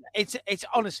 But it's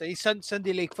honestly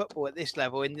Sunday League football at this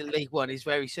level in the League One is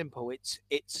very simple.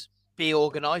 It's be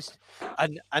organised,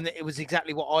 and it was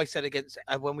exactly what I said against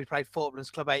when we played Fortnum's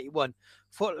Club 81.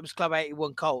 Fortnum's Club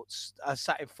 81 Colts are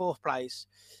sat in 4th place.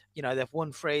 You know, they've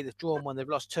won 3, they've drawn 1, they've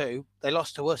lost 2. They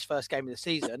lost to us first game of the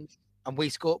season. And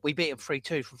we beat them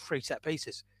 3-2 from 3 set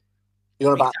pieces.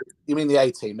 You mean the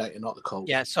A team, don't you? Not the Colts.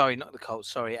 Yeah, sorry, not the Colts.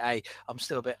 Sorry, A. I'm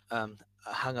still a bit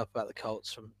hung up about the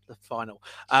Colts from the final.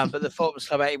 But the Fortnum's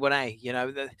Club 81A, you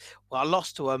know, I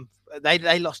lost to them.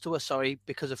 They lost to us, sorry,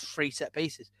 because of 3 set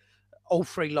pieces, all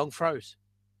 3 long throws.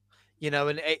 You know,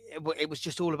 and it was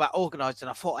just all about organised. And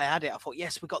I thought I had it. I thought,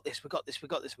 yes, we got this.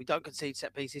 We don't concede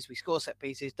set pieces. We score set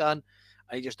pieces, done.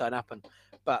 And it just don't happen.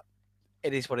 But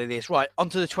it is what it is. Right, on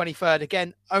to the 23rd.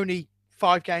 Again, only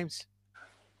 5 games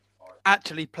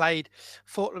actually played.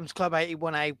 Fortnum's Club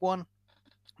 81A 1,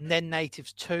 then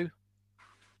Natives 2,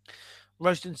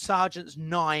 Royston Sergeants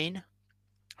 9,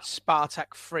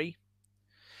 Spartak 3,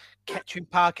 Kettering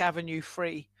Park Avenue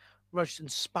 3, Royston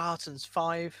Spartans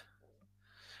 5,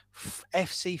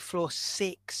 FC Floor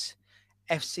 6,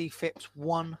 FC Phipps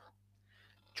 1,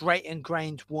 Drayton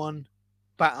Grange 1,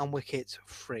 Baton Wickets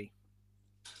 3.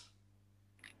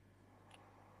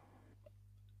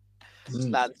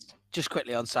 Lads, just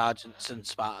quickly on Sergeants and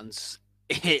Spartans.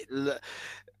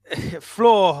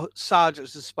 Floor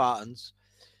Sergeants and Spartans.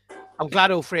 I'm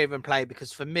glad all 3 of them played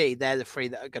because for me, they're the 3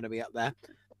 that are going to be up there.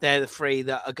 They're the 3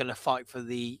 that are going to fight for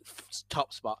the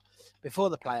top spot before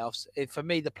the playoffs. For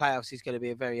me, the playoffs is going to be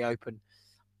a very open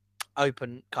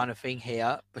kind of thing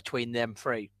here between them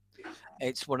 3.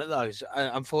 It's one of those.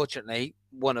 Unfortunately,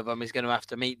 one of them is going to have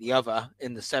to meet the other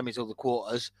in the semis or the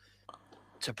quarters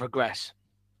to progress.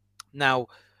 Now,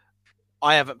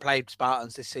 I haven't played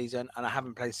Spartans this season and I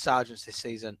haven't played Sergeants this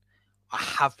season. I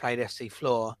have played FC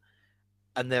Floor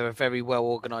and they're a very well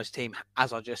organised team,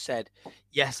 as I just said.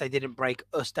 Yes, they didn't break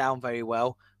us down very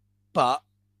well, but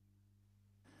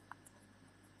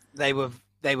they were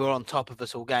on top of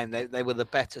us all game. They were the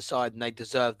better side and they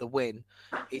deserved the win.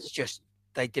 It's just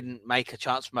they didn't make a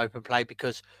chance from open play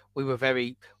because we were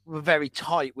very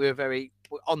tight. We were very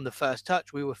on the first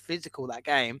touch. We were physical that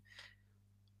game.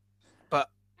 But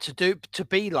to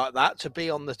be like that, to be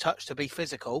on the touch, to be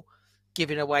physical,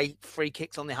 giving away free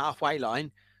kicks on the halfway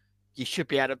line, you should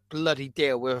be able to bloody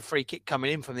deal with a free kick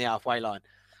coming in from the halfway line.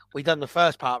 We done the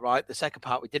first part right. The second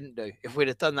part we didn't do. If we'd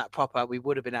have done that proper, we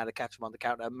would have been able to catch them on the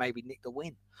counter and maybe nick the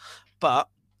win. But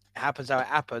it happens how it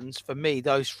happens. For me,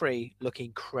 those 3 look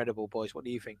incredible, boys. What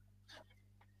do you think?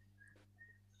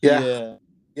 Yeah.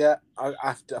 I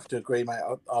have to agree, mate.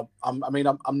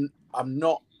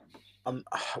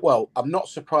 I'm not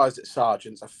surprised at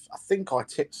Sergeants. I think I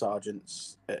tipped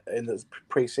Sergeants in the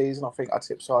pre-season. I think I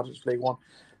tipped Sergeants for League One.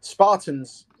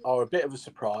 Spartans are a bit of a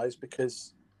surprise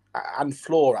because, and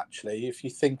Floor actually, if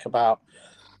you think about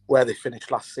where they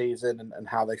finished last season and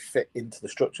how they fit into the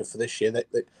structure for this year,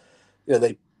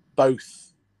 they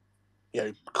both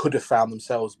could have found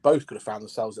themselves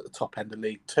at the top end of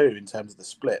League Two in terms of the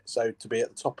split. So to be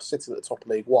sitting at the top of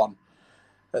League One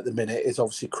at the minute is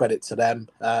obviously credit to them.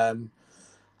 And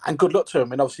good luck to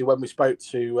them. And obviously, when we spoke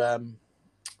to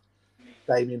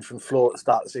Damien from Floor at the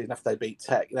start of the season after they beat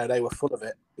Tech, they were full of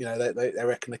it. They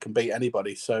reckon they can beat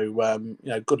anybody. So,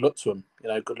 good luck to them.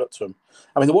 Good luck to them.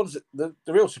 I mean, the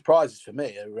real surprises for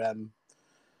me are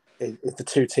is the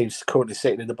 2 teams currently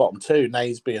sitting in the bottom 2,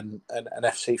 Naseby and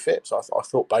FC Phipps. I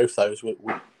thought both those would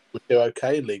do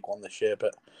okay in League One this year,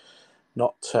 but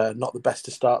not the best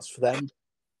of starts for them.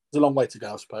 There's a long way to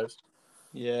go, I suppose.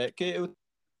 Yeah,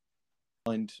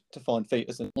 find feet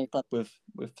with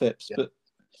Phipps. Yeah. But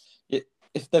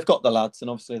if they've got the lads, and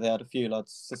obviously they had a few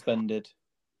lads suspended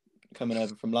coming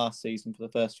over from last season for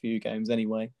the first few games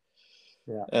anyway.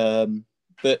 Yeah.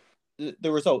 But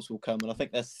the results will come, and I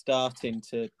think they're starting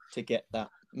to get that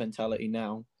mentality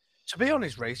now. To be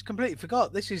honest, Reece, completely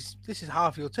forgot. This is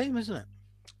half your team, isn't it?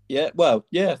 Yeah, well,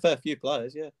 yeah, a fair few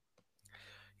players, yeah.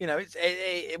 You know,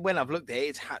 when I've looked at it,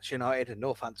 it's Hatch United and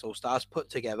Northants Allstars put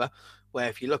together. Where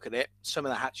if you look at it, some of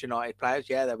the Hatch United players,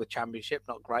 yeah, they were Championship,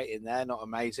 not great in there, not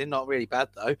amazing, not really bad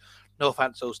though.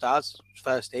 Northants Allstars,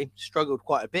 first team, struggled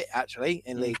quite a bit actually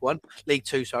in League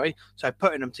Two, sorry. So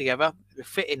putting them together,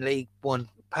 fit in League One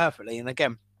perfectly. And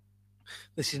again,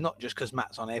 this is not just because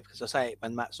Matt's on here, because I say it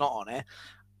when Matt's not on here.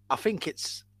 I think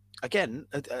it's again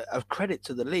a credit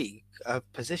to the league,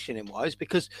 positioning wise,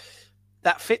 because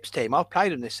that Phipps team, I've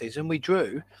played them this season. We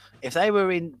drew. If they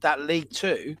were in that League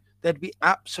Two, they'd be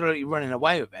absolutely running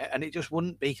away with it, and it just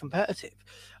wouldn't be competitive.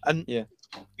 And yeah,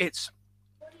 it's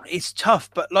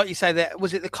tough. But like you say,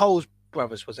 was it the Coles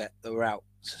brothers? Was it that were out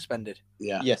suspended?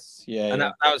 Yeah. Yes. Yeah. And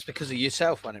yeah. that was because of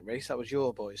yourself, wasn't it, Reece? That was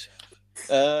your boys.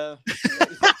 It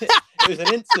was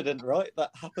an incident, right? That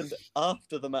happened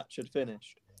after the match had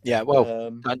finished. Yeah.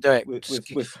 Well, don't do it with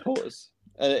supporters.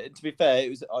 To be fair, it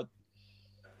was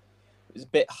a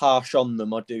bit harsh on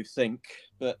them, I do think.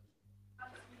 But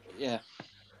yeah.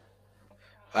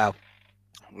 Well,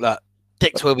 look,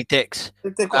 dicks will be dicks.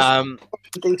 They've got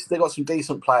some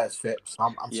decent players, Phipps.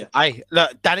 Hey,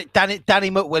 look, Danny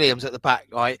McWilliams at the back,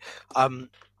 right?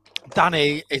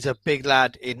 Danny is a big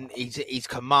lad. He's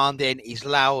commanding. He's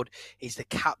loud. He's the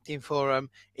captain for them.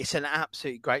 It's an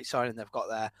absolutely great signing they've got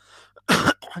there.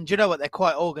 And do you know what? They're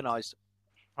quite organised.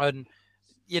 And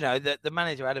you know, the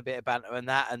manager had a bit of banter and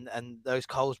that, and those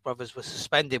Coles brothers were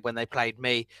suspended when they played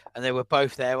me, and they were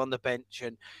both there on the bench,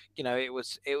 and you know, it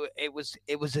was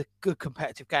a good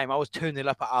competitive game. I was 2-0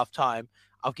 up at half time.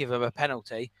 I'll give them a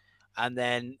penalty, and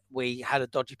then we had a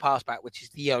dodgy pass back, which is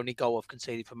the only goal I've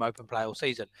conceded from open play all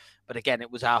season. But again,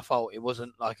 it was our fault. It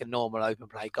wasn't like a normal open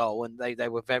play goal, and they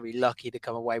were very lucky to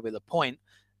come away with a point,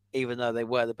 even though they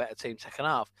were the better team second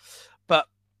half. But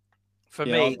for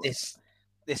me,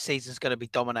 this season's going to be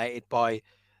dominated by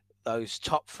those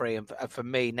top three. And for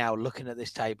me now, looking at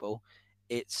this table,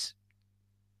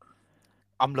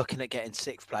 I'm looking at getting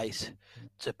 6th place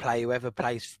to play whoever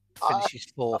finishes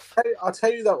 4th. I'll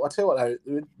tell you what, though,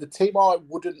 the team I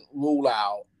wouldn't rule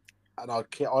out, and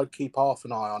I'd keep half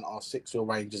an eye on, are 6-Wheel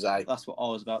Rangers A. That's what I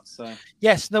was about to say.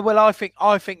 Yes, no, well, I think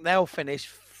they'll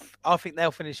finish. I think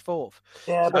they'll finish 4th.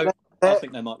 Yeah, so, but I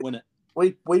think they might win it.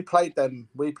 We played them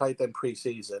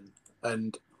pre-season,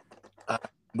 and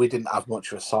we didn't have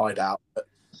much of a side out. But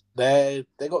they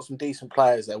got some decent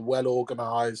players. They're well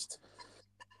organised.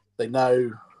 They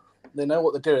know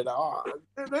what they're doing.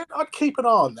 I'd keep an eye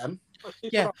on them.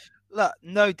 Look,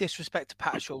 no disrespect to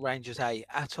Patchell Rangers A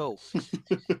at all.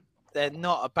 They're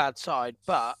not a bad side,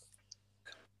 but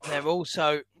they're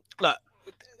also, look,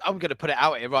 I'm going to put it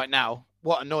out here right now.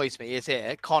 What annoys me is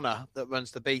here, Connor, that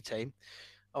runs the B team.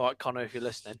 All right, Connor, if you're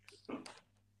listening,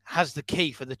 has the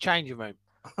key for the changing room.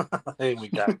 Here we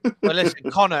go. Well, listen,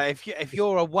 Connor, if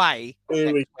you're away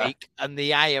next week and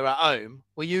the A are at home,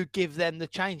 will you give them the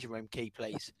changing room key,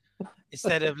 please?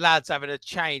 Instead of lads having a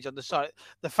change on the side.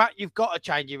 The fact you've got a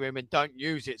changing room and don't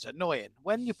use it's annoying.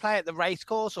 When you play at the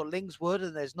racecourse or Lingswood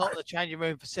and there's not the changing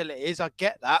room facilities, I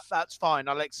get that. That's fine.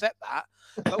 I'll accept that.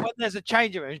 But when there's a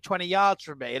changing room 20 yards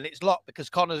from me and it's locked because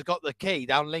Connor's got the key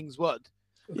down Lingswood.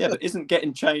 Yeah, but isn't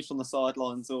getting changed on the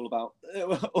sidelines all about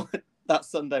that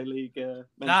Sunday League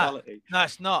mentality? No,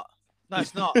 it's not. No,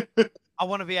 it's not. I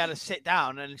want to be able to sit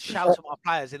down and shout at my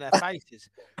players in their faces.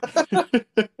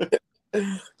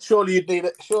 Surely you'd need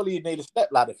a step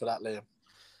ladder for that, Liam.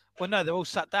 Well, no, they're all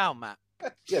sat down, Matt.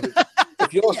 Yeah, but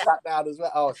if you're sat down as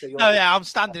well. Oh, so you're... No, yeah, I'm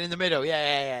standing in the middle.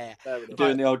 Yeah.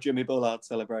 Doing the old Jimmy Bullard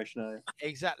celebration, are you?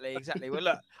 Exactly. Well,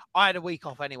 look, I had a week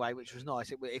off anyway, which was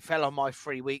nice. It fell on my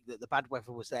free week that the bad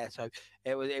weather was there, so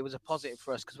it was a positive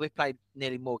for us because we played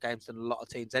nearly more games than a lot of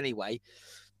teams anyway.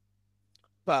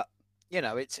 But you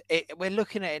know, we're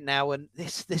looking at it now, and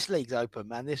this league's open,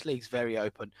 man. This league's very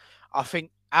open. I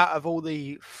think out of all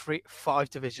the 5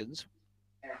 divisions,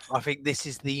 I think this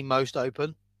is the most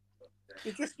open.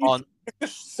 You just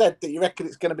said that you reckon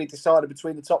it's going to be decided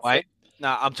between the top 3.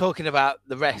 No, I'm talking about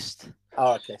the rest.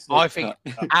 Oh, okay. So I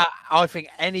think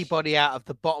anybody out of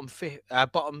the bottom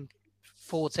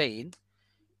 14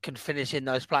 can finish in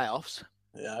those playoffs.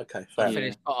 Yeah, okay. Fair.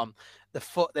 Finish bottom.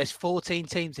 There's 14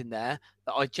 teams in there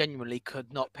that I genuinely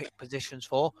could not pick positions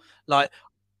for. Like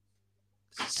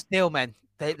Steelmen,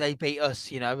 they beat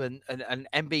us, you know, and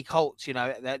MB Colts, you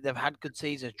know, they've had good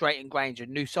seasons. Drayton Grange, a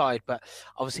new side, but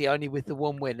obviously only with the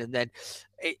one win. And then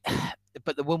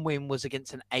but the one win was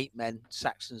against an 8-man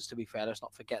Saxons, to be fair. Let's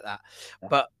not forget that. Yeah.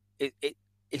 But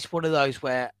it's one of those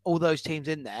where all those teams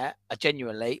in there are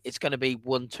genuinely, it's going to be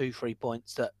 1, 2, 3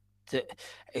 points that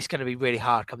it's going to be really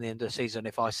hard come the end of the season.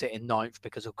 If I sit in 9th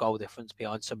because of goal difference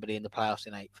behind somebody in the playoffs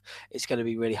in 8th, it's going to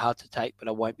be really hard to take, but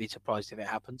I won't be surprised if it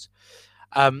happens.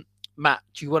 Matt,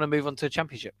 do you want to move on to the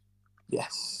championship?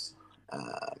 Yes.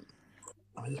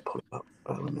 Let me just pull it up.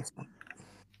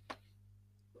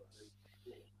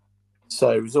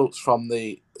 So results from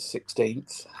the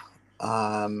 16th.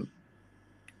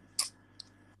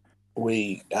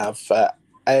 We have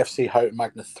AFC Houghton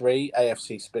Magna 3,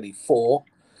 AFC Spinney 4,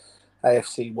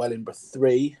 AFC Wellingborough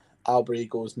 3, Alba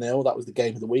Eagles 0. That was the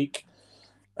game of the week.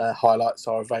 Highlights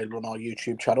are available on our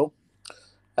YouTube channel.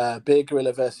 Beer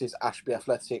Gorilla versus Ashby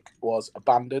Athletic was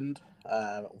abandoned.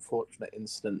 Unfortunate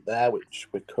incident there, which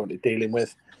we're currently dealing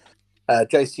with.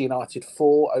 JC United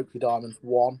 4, Oakley Diamonds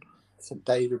 1, St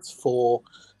David's 4,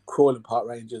 Croydon Park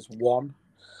Rangers 1,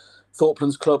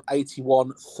 Thorpelands Club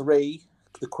 81-3,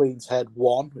 the Queen's Head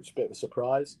 1, which is a bit of a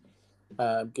surprise,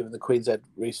 given the Queen's Head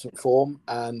recent form,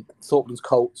 and Thorpelands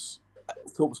Club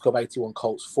 81,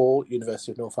 Colts 4,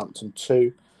 University of Northampton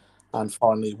 2, and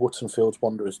finally Wootton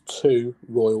Wanderers 2,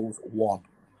 Royals 1.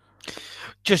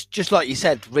 Just like you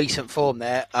said, recent form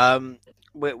there.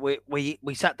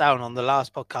 We sat down on the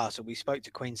last podcast and we spoke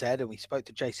to Queen's Head and we spoke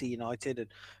to JC United, and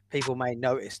people may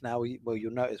notice now. Well,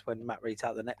 you'll notice when Matt reads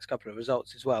out the next couple of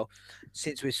results as well.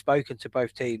 Since we've spoken to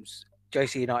both teams,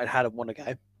 JC United hadn't won a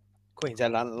game, Queen's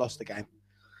Head hadn't lost a game.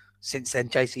 Since then,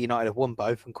 JC United have won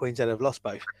both and Queen's Head have lost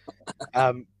both.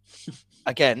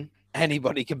 Again,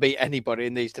 anybody can beat anybody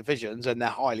in these divisions, and they're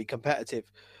highly competitive.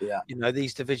 Yeah, you know,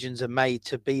 these divisions are made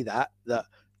to be that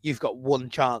you've got one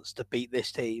chance to beat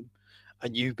this team,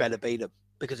 and you better beat them,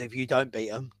 because if you don't beat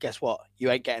them, guess what?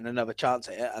 You ain't getting another chance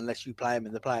at it unless you play them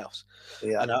in the playoffs.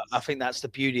 yeah. And I think that's the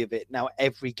beauty of it. Now,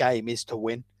 every game is to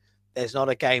win. There's not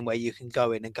a game where you can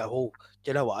go in and go, oh,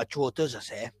 do you know what? A draw does us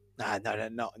here. No,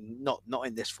 not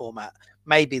in this format.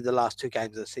 Maybe the last 2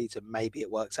 games of the season, maybe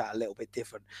it works out a little bit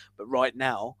different. But right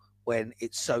now, when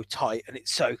it's so tight and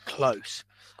it's so close,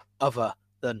 other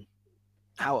than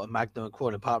Houghton Magna and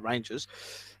Croydon Park Rangers,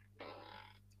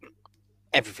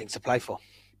 everything's to play for.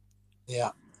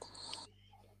 Yeah.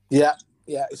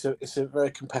 It's a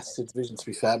very competitive division, to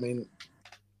be fair. I mean,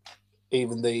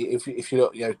 even if you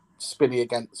look, you know, Spinney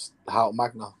against Houghton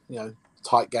Magna, you know,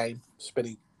 tight game.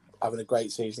 Spinney having a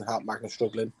great season, Houghton Magna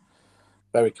struggling.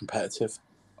 Very competitive.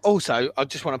 Also, I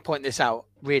just want to point this out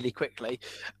really quickly.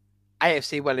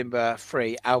 AFC Wellingborough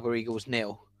 3, Alba Eagles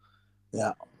 0.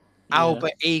 Yeah.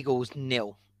 Alba Eagles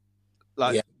 0.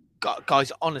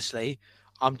 Guys, honestly,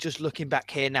 I'm just looking back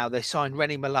here now. They signed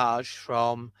Rennie Malage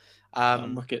from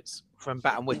Wickets. From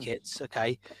Baton Wickets,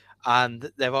 okay,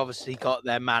 and they've obviously got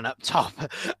their man up top,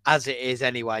 as it is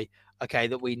anyway. Okay,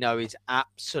 that we know is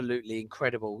absolutely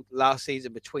incredible. Last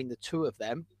season, between the two of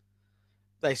them,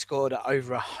 they scored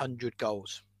over 100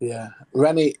 goals. Yeah,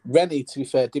 Rennie, to be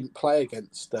fair, didn't play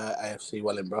against AFC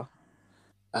Wellingborough,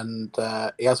 and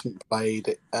he hasn't played.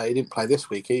 He didn't play this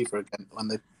week either. Again, when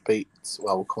they beat.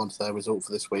 Well, we'll come on to their result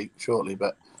for this week shortly,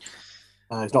 but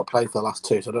he's not played for the last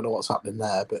 2, so I don't know what's happening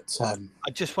there. But I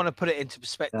just want to put it into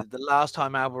perspective. Yeah. The last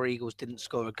time Alba Eagles didn't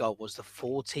score a goal was the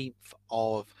 14th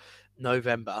of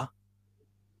November,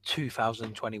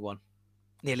 2021.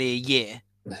 Nearly a year.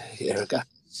 ago.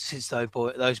 Since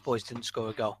those boys didn't score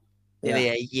a goal. Nearly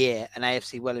a year, and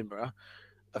AFC Wellingborough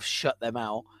have shut them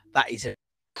out. That is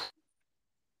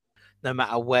no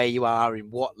matter where you are, in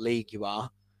what league you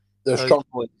are, they're strong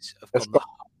side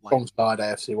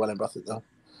AFC Wellingborough, I think, though.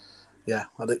 Yeah,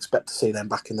 I'd expect to see them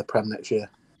back in the Prem next year.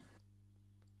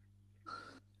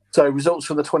 So, results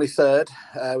from the 23rd.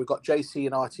 We've got JC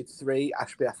United 3,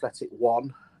 Ashby Athletic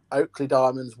 1, Oakley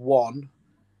Diamonds 1,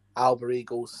 Alba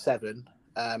Eagles 7,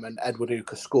 and Edward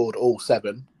Uka scored all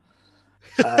 7.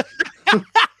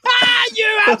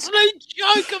 You absolute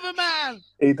joke of a man!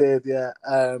 He did, yeah.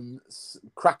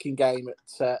 Cracking game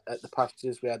at the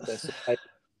Pastures. We had this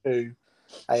 2,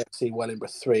 AFC Wellingborough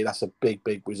 3. That's a big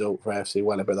result for AFC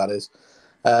Wellingborough, that is.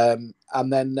 And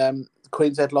then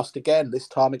Queen's Head lost again, this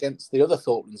time against the other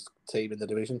Thorpelands team in the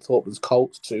division, Thorpelands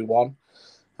Colts 2-1.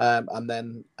 And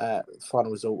then the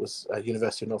final result was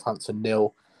University of Northampton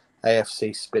 0,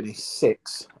 AFC Spinney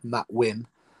 6. And that win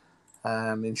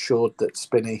ensured that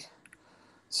Spinney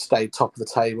stayed top of the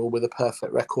table with a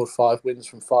perfect record, 5 wins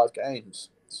from 5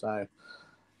 games. So,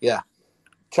 yeah,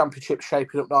 championship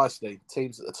shaping up nicely.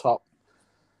 Teams at the top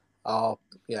are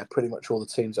pretty much all the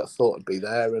teams that I thought would be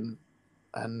there, and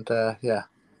the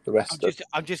rest.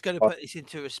 I'm just going to put this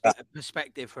into a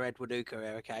perspective for Edward Uka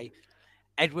here, okay?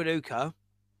 Edward Uka,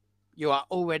 you are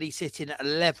already sitting at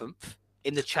 11th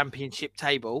in the championship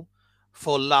table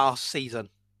for last season.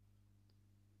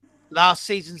 Last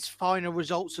season's final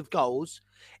results of goals,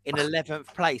 in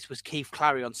 11th place was Keith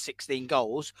Clary on 16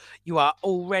 goals. You are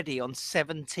already on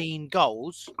 17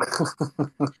 goals.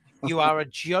 You are a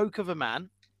joke of a man.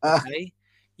 Okay?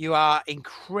 You are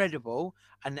incredible.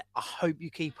 And I hope you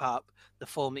keep up the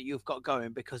form that you've got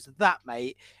going, because that,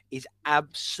 mate, is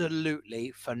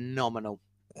absolutely phenomenal.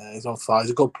 He's on fire.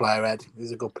 He's a good player, Ed.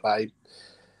 He's a good player.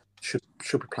 Should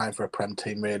be playing for a Prem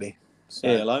team, really. So,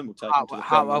 He alone will take him to the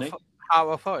Prem, won't he?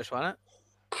 How Forest, wasn't it?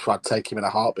 I'd take him in a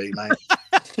heartbeat, mate.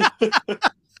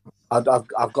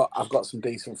 I've got some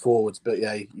decent forwards, but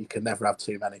yeah, you can never have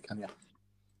too many, can you?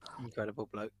 Incredible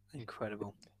bloke,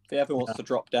 incredible. If he ever wants to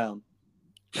drop down,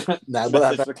 no,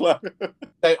 but the club.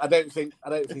 I don't think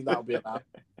that'll be enough.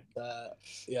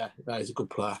 No, he's a good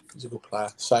player.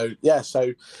 So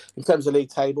in terms of league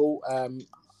table,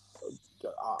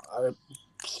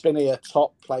 Spinnier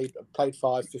top played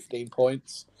 5, 15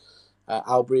 points.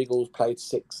 Albury Eagles played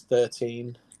 6,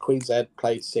 13. Queen's Head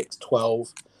played 6,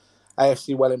 12.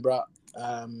 AFC Wellingborough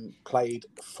played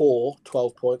 4,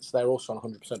 12 points. They're also on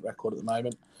 100% record at the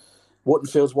moment.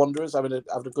 Wottonfields Wanderers having a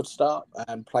good start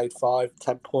and played 5,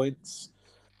 10 points.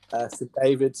 St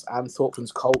David's and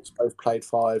Thorpeland's Colts both played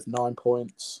 5, 9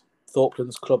 points.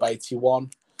 Thorpeland's Club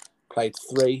 81 played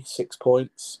 3, 6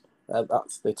 points.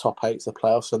 That's the top 8 of the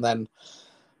playoffs. And then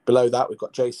below that, we've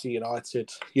got JC United,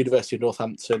 University of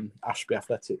Northampton, Ashby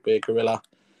Athletic, Beer Gorilla,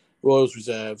 Royals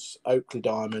Reserves, Oakley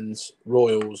Diamonds,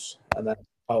 Royals, and then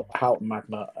Houghton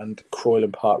Magna and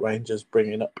Croydon Park Rangers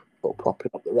propping up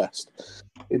the rest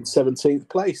in 17th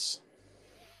place.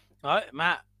 All right,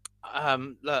 Matt.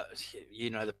 Look,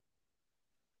 you know the.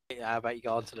 How about you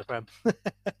go on to the Prem?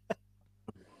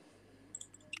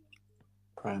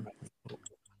 Prem.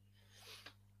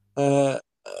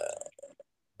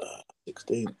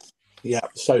 16th. Yeah,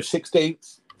 so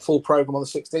 16th, full programme on the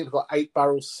 16th. We've got 8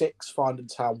 Barrels 6, Findon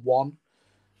Town 1.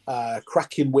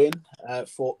 Cracking win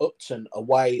for Upton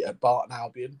away at Barton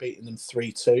Albion, beating them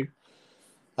 3-2.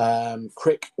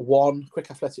 Crick 1,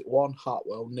 Crick Athletic 1,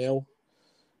 Hartwell 0.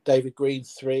 David Green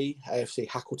 3, AFC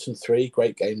Hackleton 3.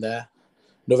 Great game there.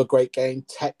 Another great game,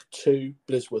 Tech 2,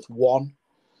 Blisworth 1.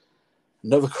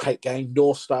 Another great game,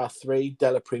 North Star 3,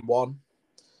 Delapre 1.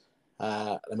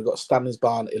 Then we've got Stanley's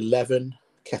Barn 11,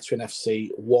 Kettering FC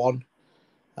 1,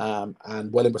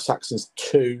 and Wellingborough Saxons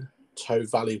 2, Toe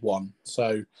Valley 1.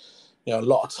 So, a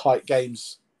lot of tight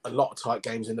games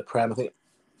in the Prem. I think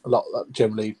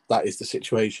generally that is the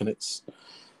situation. It's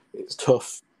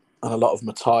tough, and a lot of them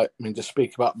are tight. I mean, just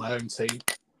speak about my own team.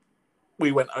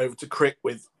 We went over to Crick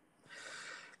with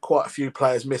quite a few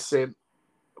players missing.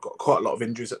 We've got quite a lot of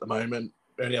injuries at the moment.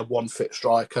 We only have one fit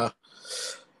striker.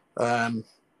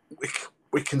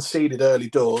 We conceded early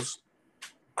doors,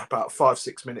 about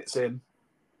 5-6 minutes in,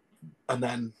 and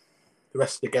then the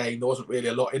rest of the game there wasn't really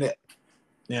a lot in it.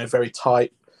 Very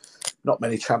tight, not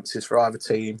many chances for either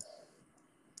team.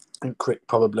 And Crick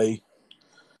probably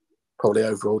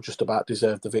overall just about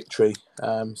deserved the victory.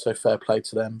 So fair play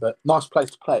to them. But nice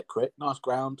place to play at Crick, nice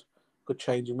ground, good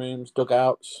changing rooms,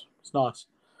 dugouts. It's nice.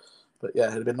 But yeah,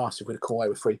 it'd have been nice if we'd have come away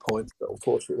with 3 points, but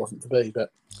unfortunately it wasn't to be.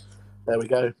 But there we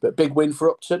go. But big win for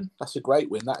Upton. That's a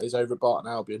great win. That is over Barton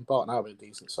Albion. Barton Albion, a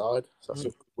decent side. So that's a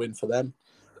good win for them.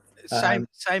 Same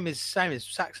as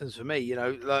Saxons for me.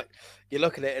 Like you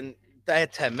look at it, and they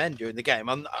had 10 men during the game.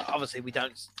 Obviously, we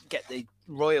don't get the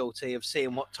royalty of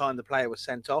seeing what time the player was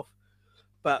sent off,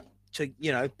 but to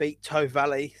beat Toe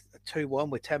Valley 2-1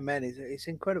 with 10 men is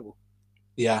incredible.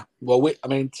 Yeah. Well,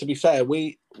 to be fair,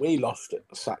 we lost at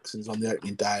the Saxons on the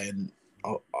opening day, and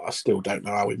I still don't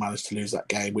know how we managed to lose that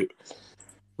game. We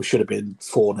should have been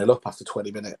 4-0 up after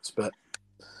 20 minutes, but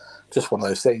just one of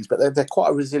those things. But they're quite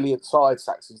a resilient side,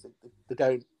 Saxons. They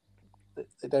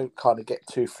don't kind of get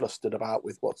too flustered about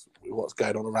with what's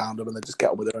going on around them, and they just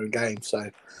get on with their own game. So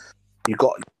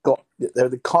they're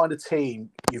the kind of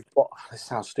team you've got. This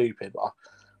sounds stupid, but I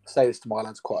say this to my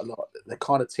lads quite a lot. The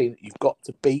kind of team that you've got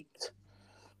to beat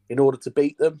in order to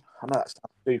beat them. I know that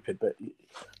sounds stupid, but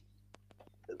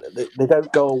they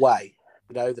don't go away.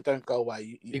 They don't go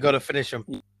away. You got to finish them.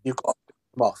 You've got to pick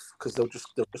them off because they'll just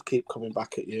keep coming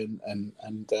back at you and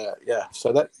yeah.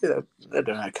 So that they're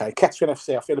doing okay. Kettering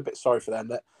FC, I feel a bit sorry for them.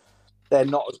 That they're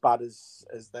not as bad as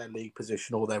their league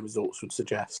position or their results would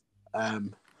suggest.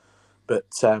 But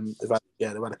they've had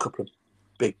a couple of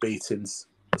big beatings.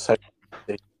 So,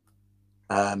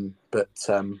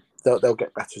 they'll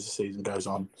get better as the season goes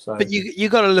on. So, but you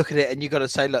got to look at it and you got to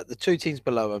say, look, the two teams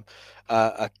below them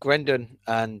are Grendon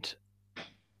and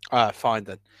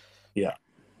Findon. Yeah.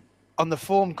 On the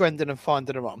form Grendon and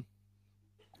Findon are on,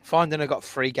 Findon have got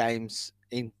 3 games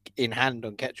in hand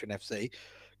on Kettering FC.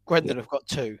 Grendon have got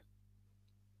 2.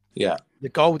 Yeah. The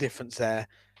goal difference there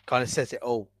kind of says it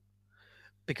all,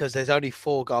 because there's only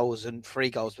 4 goals and 3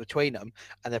 goals between them,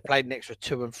 and they've played an extra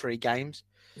 2 and 3 games.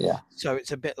 Yeah. So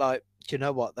it's a bit like, do you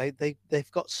know what?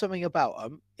 They've got something about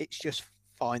them. It's just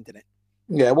finding it.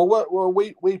 Yeah. Well,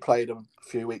 we played them a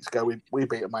few weeks ago. We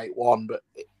beat them 8-1, but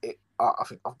I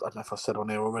think, I don't know if I said on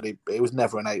here already, but it was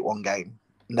never an 8-1 game.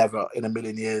 Never in a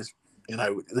million years. You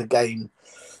know, the game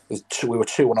was we were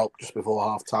 2-1 up just before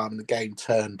half time, and the game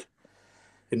turned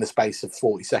in the space of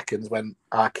 40 seconds when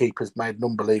our keepers made an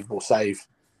unbelievable save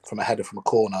from a header from a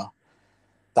corner.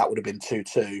 That would have been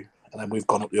 2-2, and then we've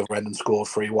gone up the other end and scored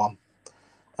 3-1,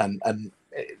 and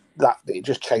it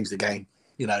just changed the game.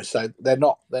 You know, so they're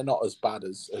not as bad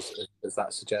as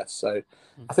that suggests. So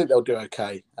I think they'll do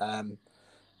okay.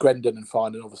 Grendon and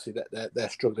Findon, obviously, they're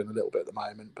struggling a little bit at the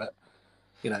moment, but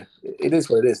you know, it is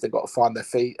what it is. They've got to find their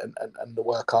feet and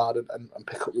work hard and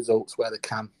pick up results where they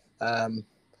can.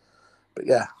 But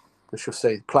yeah, we shall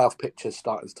see. Playoff picture's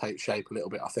starting to take shape a little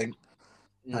bit, I think.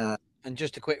 And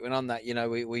just a quick one on that, you know,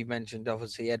 we mentioned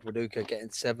obviously Edward Uka getting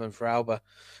 7 for Alba.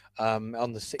 On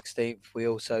the 16th, we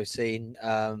also seen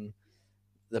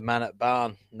the man at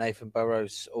Barn, Nathan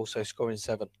Burrows, also scoring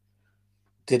 7.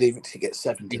 Did he get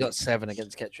 7? He got 7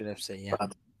 against Kettering FC, yeah.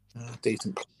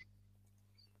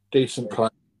 Decent play.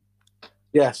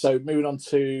 Yeah, so moving on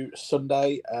to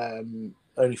Sunday,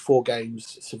 only 4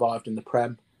 games survived in the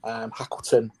Prem.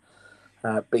 Hackleton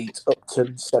beat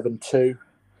Upton 7-2.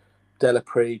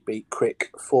 Delapre beat Crick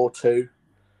 4-2.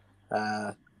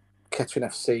 Kettering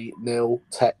FC 0,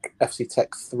 FC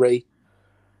Tech 3.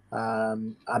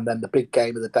 And then the big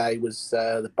game of the day was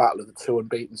the battle of the 2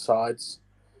 unbeaten sides.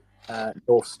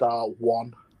 North Star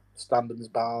 1, Standon's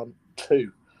Barn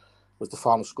 2 was the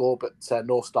final score, but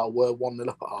North Star were 1-0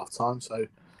 up at half time, so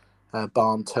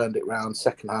Barn turned it round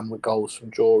second hand with goals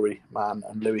from Jory Mann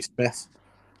and Louis Smith.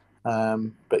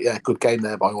 But yeah, good game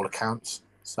there by all accounts.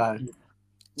 So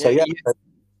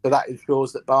that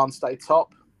ensures that Barn stay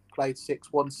top. Played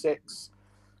 6-1-6,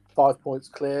 5 points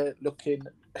clear, looking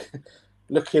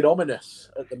ominous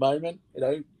at the moment. You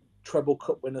know, treble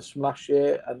cup winners from last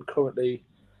year and currently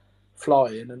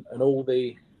flying, and all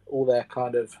their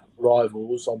kind of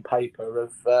rivals on paper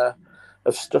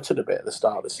have stuttered a bit at the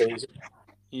start of the season.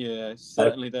 Yeah, it's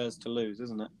certainly theirs to lose,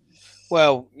 isn't it?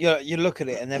 Well, you look at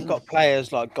it, and they've got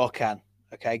players like Gokhan.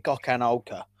 Okay, Gokhan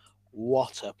Olka,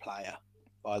 what a player,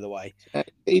 by the way.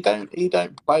 He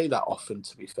don't play that often,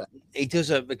 to be fair. He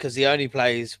doesn't, because he only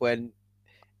plays when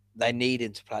they need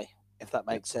him to play, if that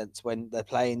makes sense. When they're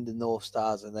playing the North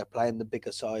Stars and they're playing the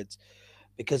bigger sides,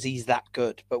 because he's that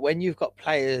good. But when you've got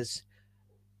players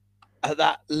at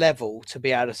that level to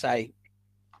be able to say,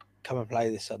 come and play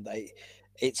this Sunday,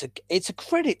 it's a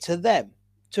credit to them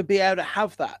to be able to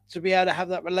have that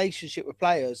relationship with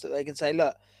players that they can say,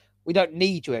 look, we don't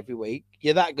need you every week.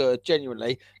 You're that good,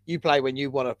 genuinely. You play when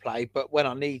you want to play, but when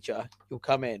I need you, you'll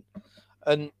come in.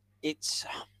 And it's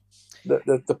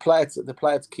the player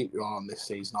to keep your eye on this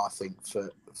season, I think,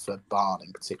 for Barn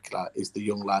in particular, is the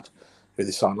young lad who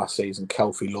they signed last season,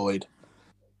 Kelfie Lloyd.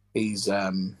 He's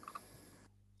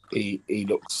he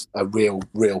looks a real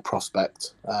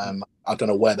prospect. I don't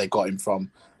know where they got him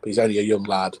from, but he's only a young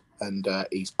lad, and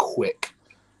he's quick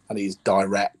and he's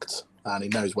direct and he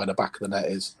knows where the back of the net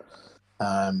is.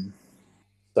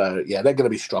 So yeah, they're going to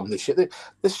be strong this year.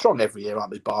 They're strong every year,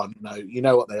 aren't they, Barn? You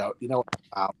know what they are. You know what they're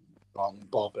about.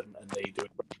 Bob and Lee doing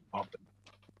a great job.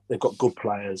 They've got good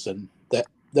players, and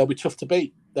they'll be tough to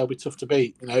beat. But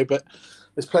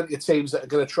there's plenty of teams that are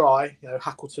going to try.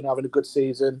 Hackleton having a good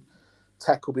season.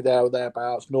 Tech will be there or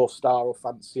thereabouts. North Star will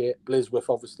fancy it. Blisworth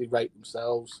obviously rate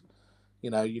themselves.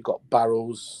 You've got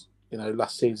Barrels.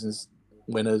 Last season's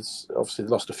winners. Obviously,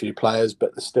 they lost a few players,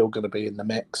 but they're still going to be in the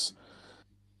mix.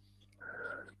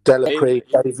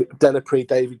 Delapre,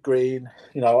 David Green.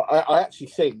 I actually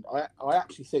think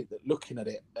that looking at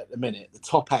it at the minute, the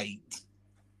top 8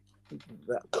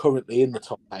 that are currently in the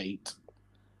top 8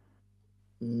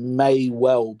 may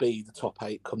well be the top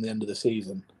 8 come the end of the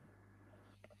season.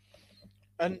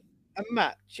 And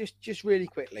Matt, just really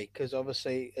quickly, because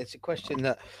obviously it's a question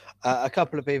that a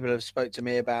couple of people have spoke to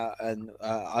me about, and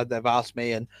they've asked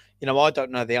me, and I don't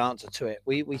know the answer to it.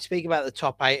 We speak about the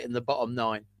top 8 and the bottom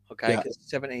 9. Okay, because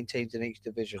 17 teams in each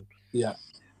division. Yeah.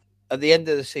 At the end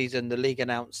of the season, the league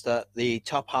announced that the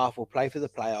top half will play for the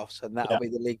playoffs, and that'll be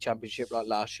the league championship like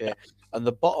last year. And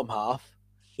the bottom half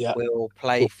will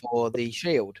play for the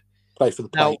Shield. Play for the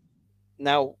play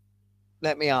Now,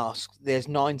 let me ask. There's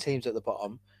 9 teams at the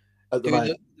bottom. at the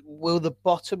moment. Will the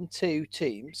bottom 2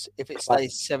 teams, if it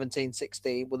stays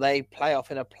 17-16, will they play off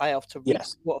in a playoff to reach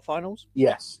Yes. quarterfinals?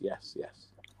 Yes.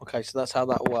 Okay, so that's how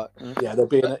that will work. Yeah, there'll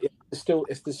be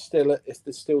if there's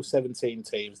still 17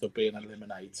 teams, there'll be an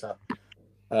eliminator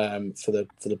for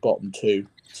the bottom 2.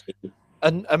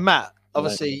 And Matt,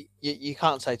 obviously you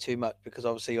can't say too much because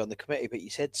obviously you're on the committee, but you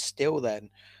said still then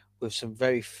with some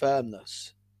very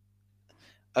firmness.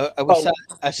 Are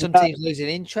some teams losing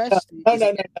interest? No,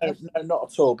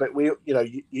 not at all. But we,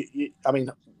 I mean,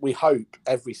 we hope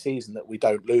every season that we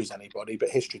don't lose anybody. But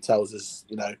history tells us,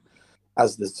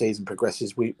 as the season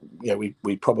progresses, we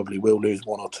probably will lose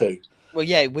 1 or 2. Well,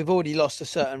 yeah, we've already lost a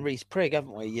certain Reece Prigg,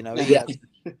 haven't we?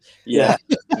 Yeah.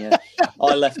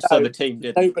 I left so the team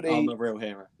didn't. I'm the real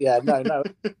hero. Yeah, no.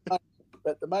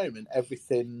 At the moment,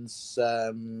 everything's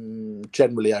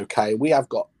generally okay.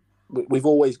 We've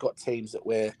always got teams that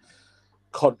we're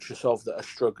conscious of that are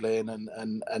struggling,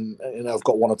 and I've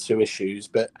got 1 or 2 issues,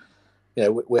 but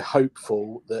we're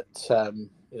hopeful that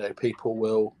people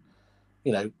will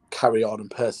carry on and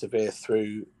persevere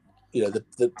through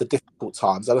the difficult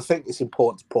times. And I think it's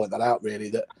important to point that out, really,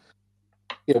 that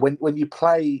when you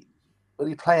play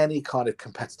any kind of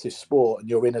competitive sport and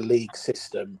you're in a league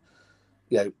system,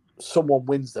 someone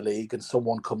wins the league and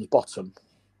someone comes bottom.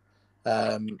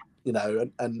 And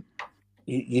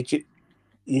you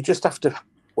just have to,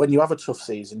 when you have a tough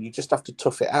season, you just have to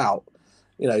tough it out.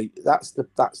 That's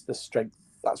the strength.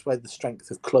 That's where the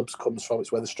strength of clubs comes from.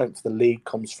 It's where the strength of the league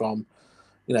comes from.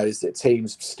 Is that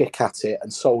teams stick at it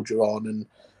and soldier on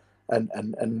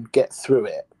and get through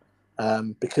it.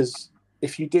 Because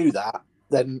if you do that,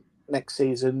 then next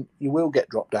season you will get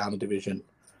dropped down a division.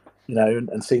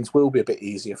 And things will be a bit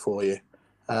easier for you.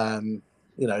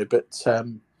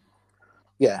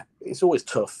 Yeah, it's always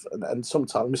tough, and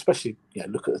sometimes, especially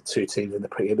look at the 2 teams in the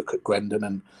Premier. Look at Grendon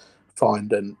and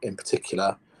Findon in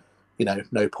particular.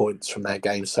 No points from their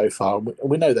games so far, and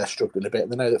we know they're struggling a bit.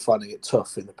 And they know they're finding it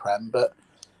tough in the Prem, but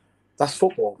that's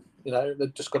football.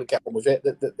 They've just got to get on with it.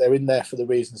 That they're in there for the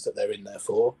reasons that they're in there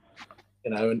for.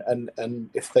 And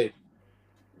if they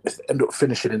end up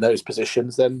finishing in those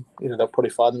positions, then they'll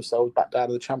probably find themselves back down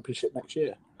in the Championship next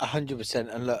year.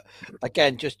 100%. And look,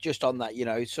 again, just on that,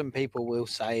 some people will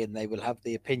say, and they will have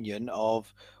the opinion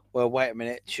of, well, wait a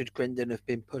minute, should Grendon have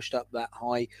been pushed up that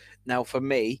high? Now, for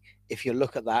me, if you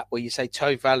look at that, well, you say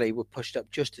Toe Valley were pushed up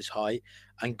just as high,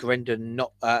 and Grendon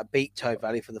not beat Toe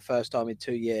Valley for the first time in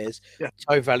 2 years. Yeah.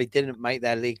 Toe Valley didn't make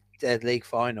their league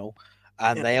final,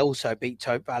 and they also beat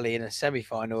Toe Valley in a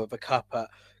semi-final of a cup at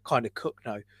kind of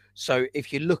Cookno. So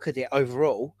if you look at it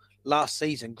overall, last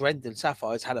season, Grendon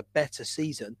Sapphires had a better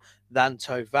season than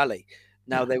Toe Valley.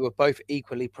 Now, they were both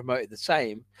equally promoted the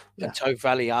same, and Toe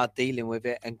Valley are dealing with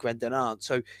it and Grendon aren't.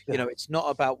 So, it's not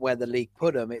about where the league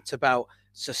put them. It's about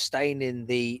sustaining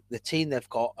the team they've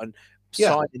got and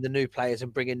signing the new players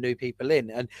and bringing new people in.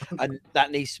 And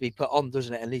that needs to be put on,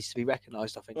 doesn't it? It needs to be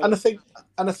recognised, I think. And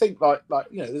I think like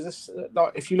there's this,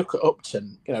 like, if you look at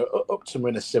Upton, Upton were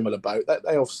in a similar boat.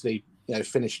 They obviously,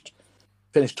 finished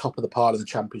top of the pile in the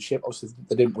Championship. Obviously,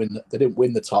 they didn't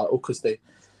win the title because they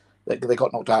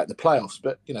got knocked out in the playoffs,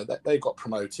 but they got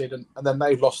promoted, and then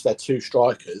they've lost their 2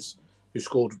 strikers who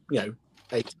scored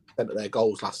 80% of their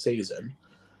goals last season.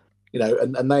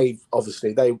 And they've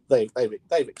obviously they've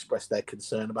expressed their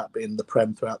concern about being in the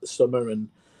Prem throughout the summer, and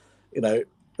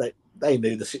they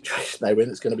knew the situation they were in.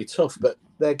 It's going to be tough, but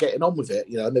they're getting on with it.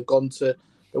 And they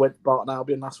went to Barton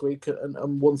Albion last week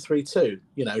and won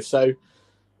 3-2. So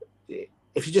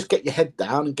if you just get your head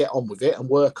down and get on with it and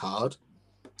work hard,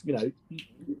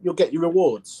 you'll get your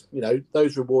rewards.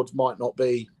 Those rewards might not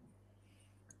be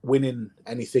winning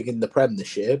anything in the Prem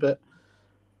this year, but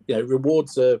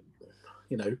rewards are,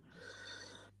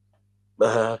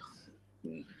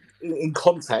 in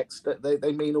context,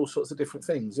 they mean all sorts of different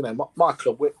things. My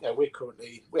club, we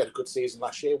had a good season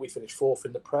last year. We finished 4th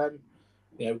in the Prem.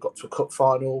 We got to a cup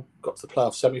final, got to the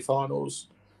playoff semi-finals.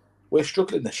 We're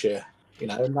struggling this year,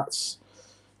 and that's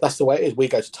the way it is. We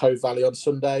go to Toe Valley on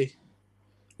Sunday.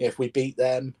 If we beat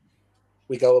them,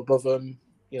 we go above them,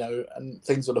 and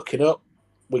things are looking up.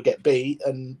 We get beat,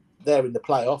 and they're in the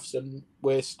playoffs, and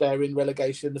we're staring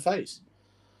relegation in the face.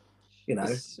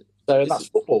 So that's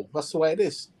football. That's the way it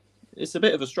is. It's a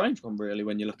bit of a strange one, really,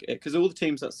 when you look at it, because all the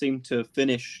teams that seem to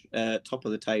finish top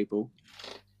of the table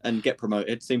and get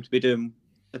promoted seem to be doing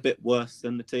a bit worse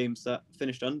than the teams that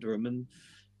finished under them and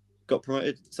got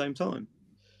promoted at the same time.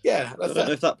 Yeah, I don't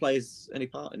know if that plays any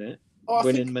part in it,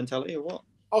 winning mentality or what.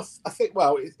 I think,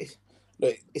 well,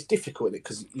 look, it's difficult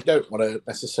because you don't want to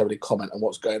necessarily comment on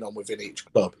what's going on within each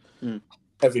club.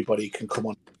 Everybody can come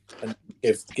on and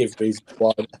give reasons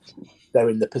why they're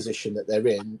in the position that they're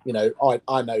in. You know,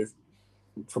 I know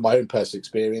from my own personal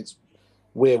experience,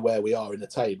 we're where we are in the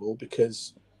table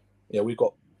because, you know, we've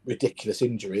got ridiculous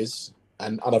injuries,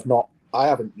 and I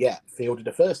haven't yet fielded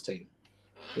a first team.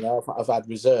 You know, I've had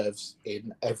reserves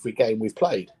in every game we've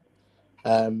played.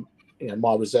 You know,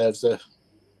 my reserves are,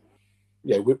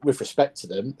 you know, with respect to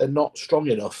them, they're not strong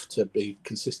enough to be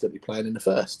consistently playing in the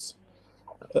firsts.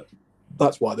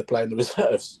 That's why they're playing the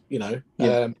reserves, you know.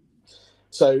 Yeah.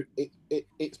 So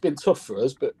it's been tough for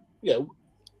us, but, you know,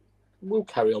 we'll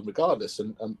carry on regardless,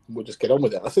 and we'll just get on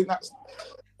with it. I think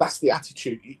that's the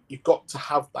attitude. You've got to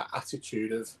have that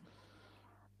attitude of,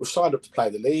 we've signed up to play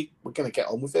the league, we're going to get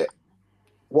on with it.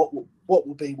 What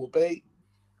will be, will be.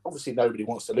 Obviously, nobody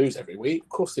wants to lose every week. Of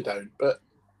course they don't. But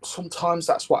sometimes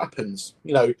that's what happens.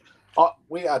 You know, I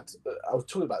was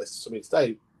talking about this to somebody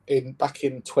today. Back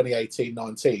in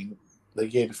 2018-19, the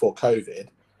year before COVID,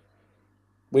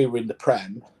 we were in the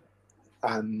Prem,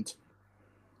 and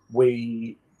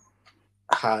we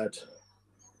had,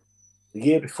 the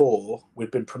year before,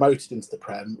 we'd been promoted into the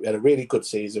Prem. We had a really good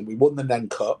season. We won the Nen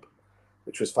Cup,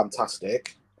 which was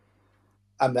fantastic.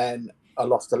 And then I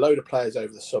lost a load of players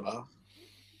over the summer,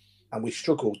 and we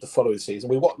struggled the following season.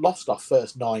 We lost our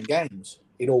first 9 games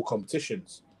in all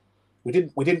competitions. We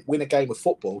didn't win a game of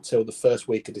football till the first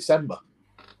week of December.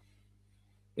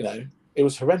 You know, it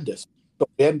was horrendous. But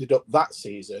we ended up that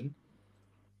season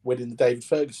winning the David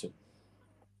Ferguson.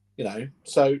 You know,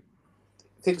 so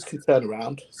things can turn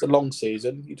around. It's a long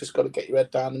season. You just got to get your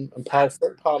head down and pile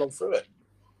on through it.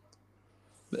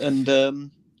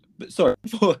 And but sorry,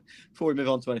 before we move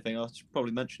on to anything, I should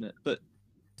probably mention it. But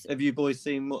have you boys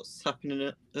seen what's happening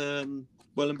at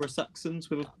Wellingborough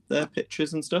Saxons with their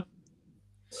pictures and stuff?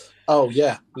 Oh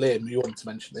yeah, Liam, you wanted to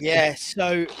mention this? Yeah,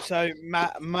 so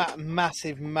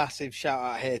massive shout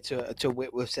out here to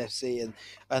Whitworth's FC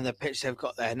and the pitch they've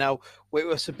got there. Now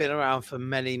Whitworth's have been around for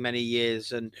many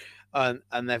years, and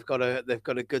they've got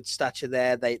a good stature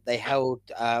there. They held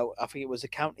I think it was a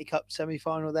County Cup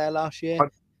semi-final there last year.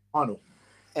 Final.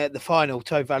 At the final,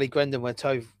 Tove Valley Grendon, where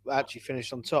Tove actually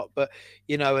finished on top. But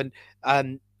you know,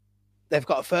 and they've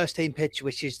got a first team pitch,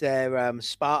 which is their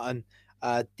Spartan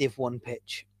Div 1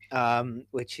 pitch,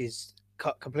 which is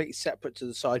completely separate to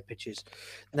the side pitches.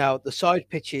 Now, the side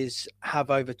pitches have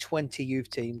over 20 youth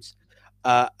teams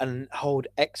and hold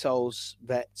Exiles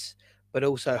vets, but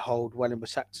also hold Wellingborough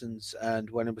Saxons and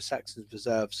Wellingborough Saxons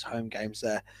reserves home games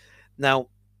there. Now,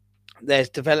 there's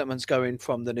developments going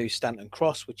from the new Stanton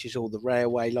Cross, which is all the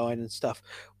railway line and stuff,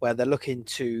 where they're looking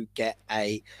to get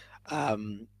a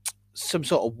some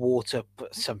sort of water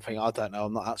something. I don't know.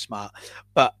 I'm not that smart,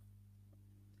 but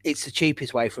it's the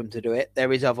cheapest way for them to do it.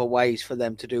 There is other ways for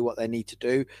them to do what they need to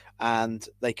do, and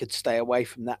they could stay away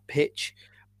from that pitch,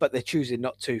 but they're choosing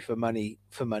not to for money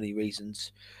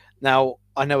reasons. Now,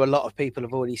 I know a lot of people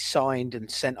have already signed and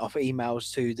sent off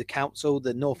emails to the council.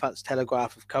 The Northants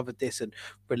Telegraph have covered this and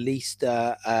released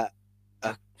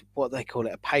what they call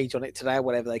it, a page on it today,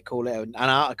 whatever they call it, an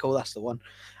article. That's the one.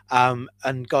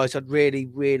 And guys, I'd really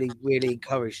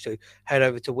encourage to head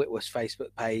over to Whitworth's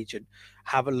Facebook page and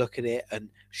have a look at it and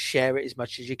share it as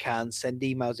much as you can. Send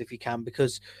emails if you can,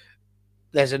 because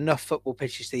there's enough football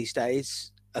pitches these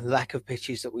days and lack of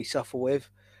pitches that we suffer with.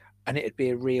 And it'd be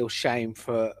a real shame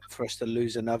for us to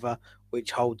lose another,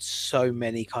 which holds so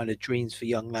many kind of dreams for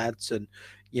young lads. And,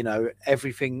 you know,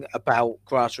 everything about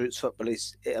grassroots football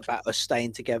is about us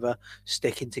staying together,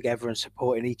 sticking together and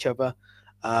supporting each other.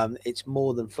 It's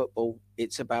more than football.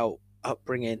 It's about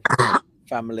upbringing,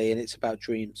 family, and it's about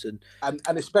dreams. And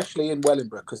especially in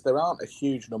Wellingborough, because there aren't a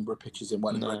huge number of pitches in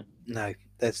Wellingborough. No,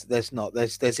 there's not.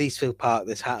 There's Eastfield Park,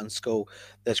 there's Hatton School,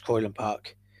 there's Croyland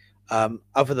Park.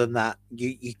 Other than that,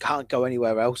 you can't go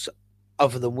anywhere else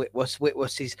other than Whitworth.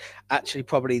 Whitworth is actually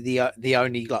probably the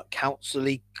only like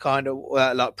council-y kind of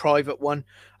like private one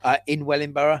in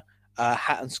Wellingborough.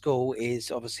 Hatton School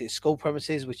is obviously a school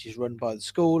premises, which is run by the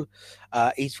school.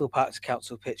 Eastfield Park's a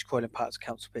council pitch, Croyland Park's a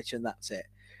council pitch, and that's it.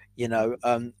 You know,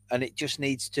 and it just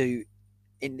needs to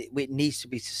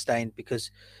be sustained, because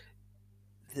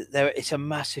it's a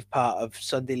massive part of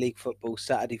Sunday League football,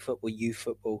 Saturday football, youth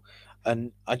football.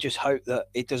 And I just hope that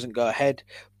it doesn't go ahead.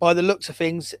 By the looks of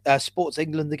things, Sports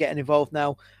England are getting involved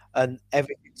now, and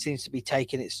everything seems to be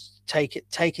taking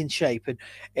shape. And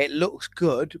it looks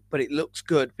good, but it looks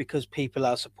good because people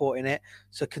are supporting it.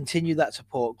 So continue that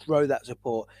support, grow that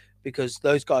support. because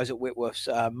those guys at Whitworth's,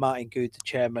 Martin Good, the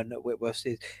chairman at Whitworth's,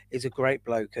 is a great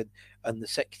bloke, and the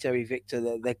secretary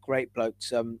Victor, they're great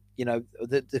blokes. You know,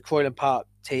 the Croyland Park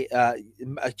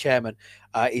chairman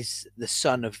is the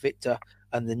son of Victor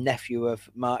and the nephew of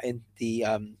Martin,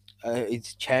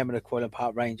 is chairman of Croyland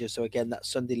Park Rangers. So again, that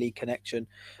Sunday League connection,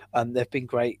 they've been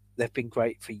great. They've been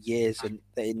great for years, and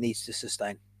it needs to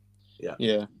sustain.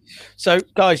 Yeah. So,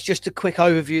 guys, just a quick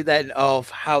overview then of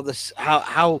how the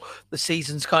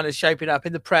season's kind of shaping up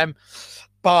in the Prem.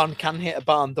 Barn can hit a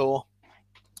barn door.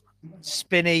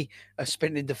 Spinning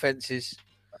defences.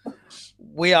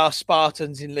 We are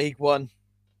Spartans in League One.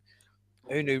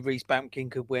 Who knew Reece Bampkin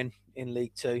could win in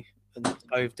League Two, and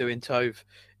Tove doing Tove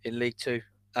in League Two?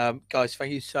 Guys,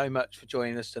 thank you so much for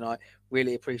joining us tonight.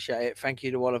 Really appreciate it. Thank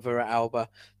you to Oliver at Alba,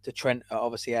 to Trent at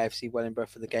obviously AFC Wellingborough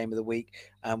for the game of the week.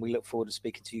 And we look forward to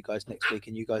speaking to you guys next week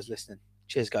and you guys listening.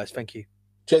 Cheers, guys. Thank you.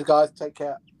 Cheers, guys. Take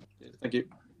care. Thank you.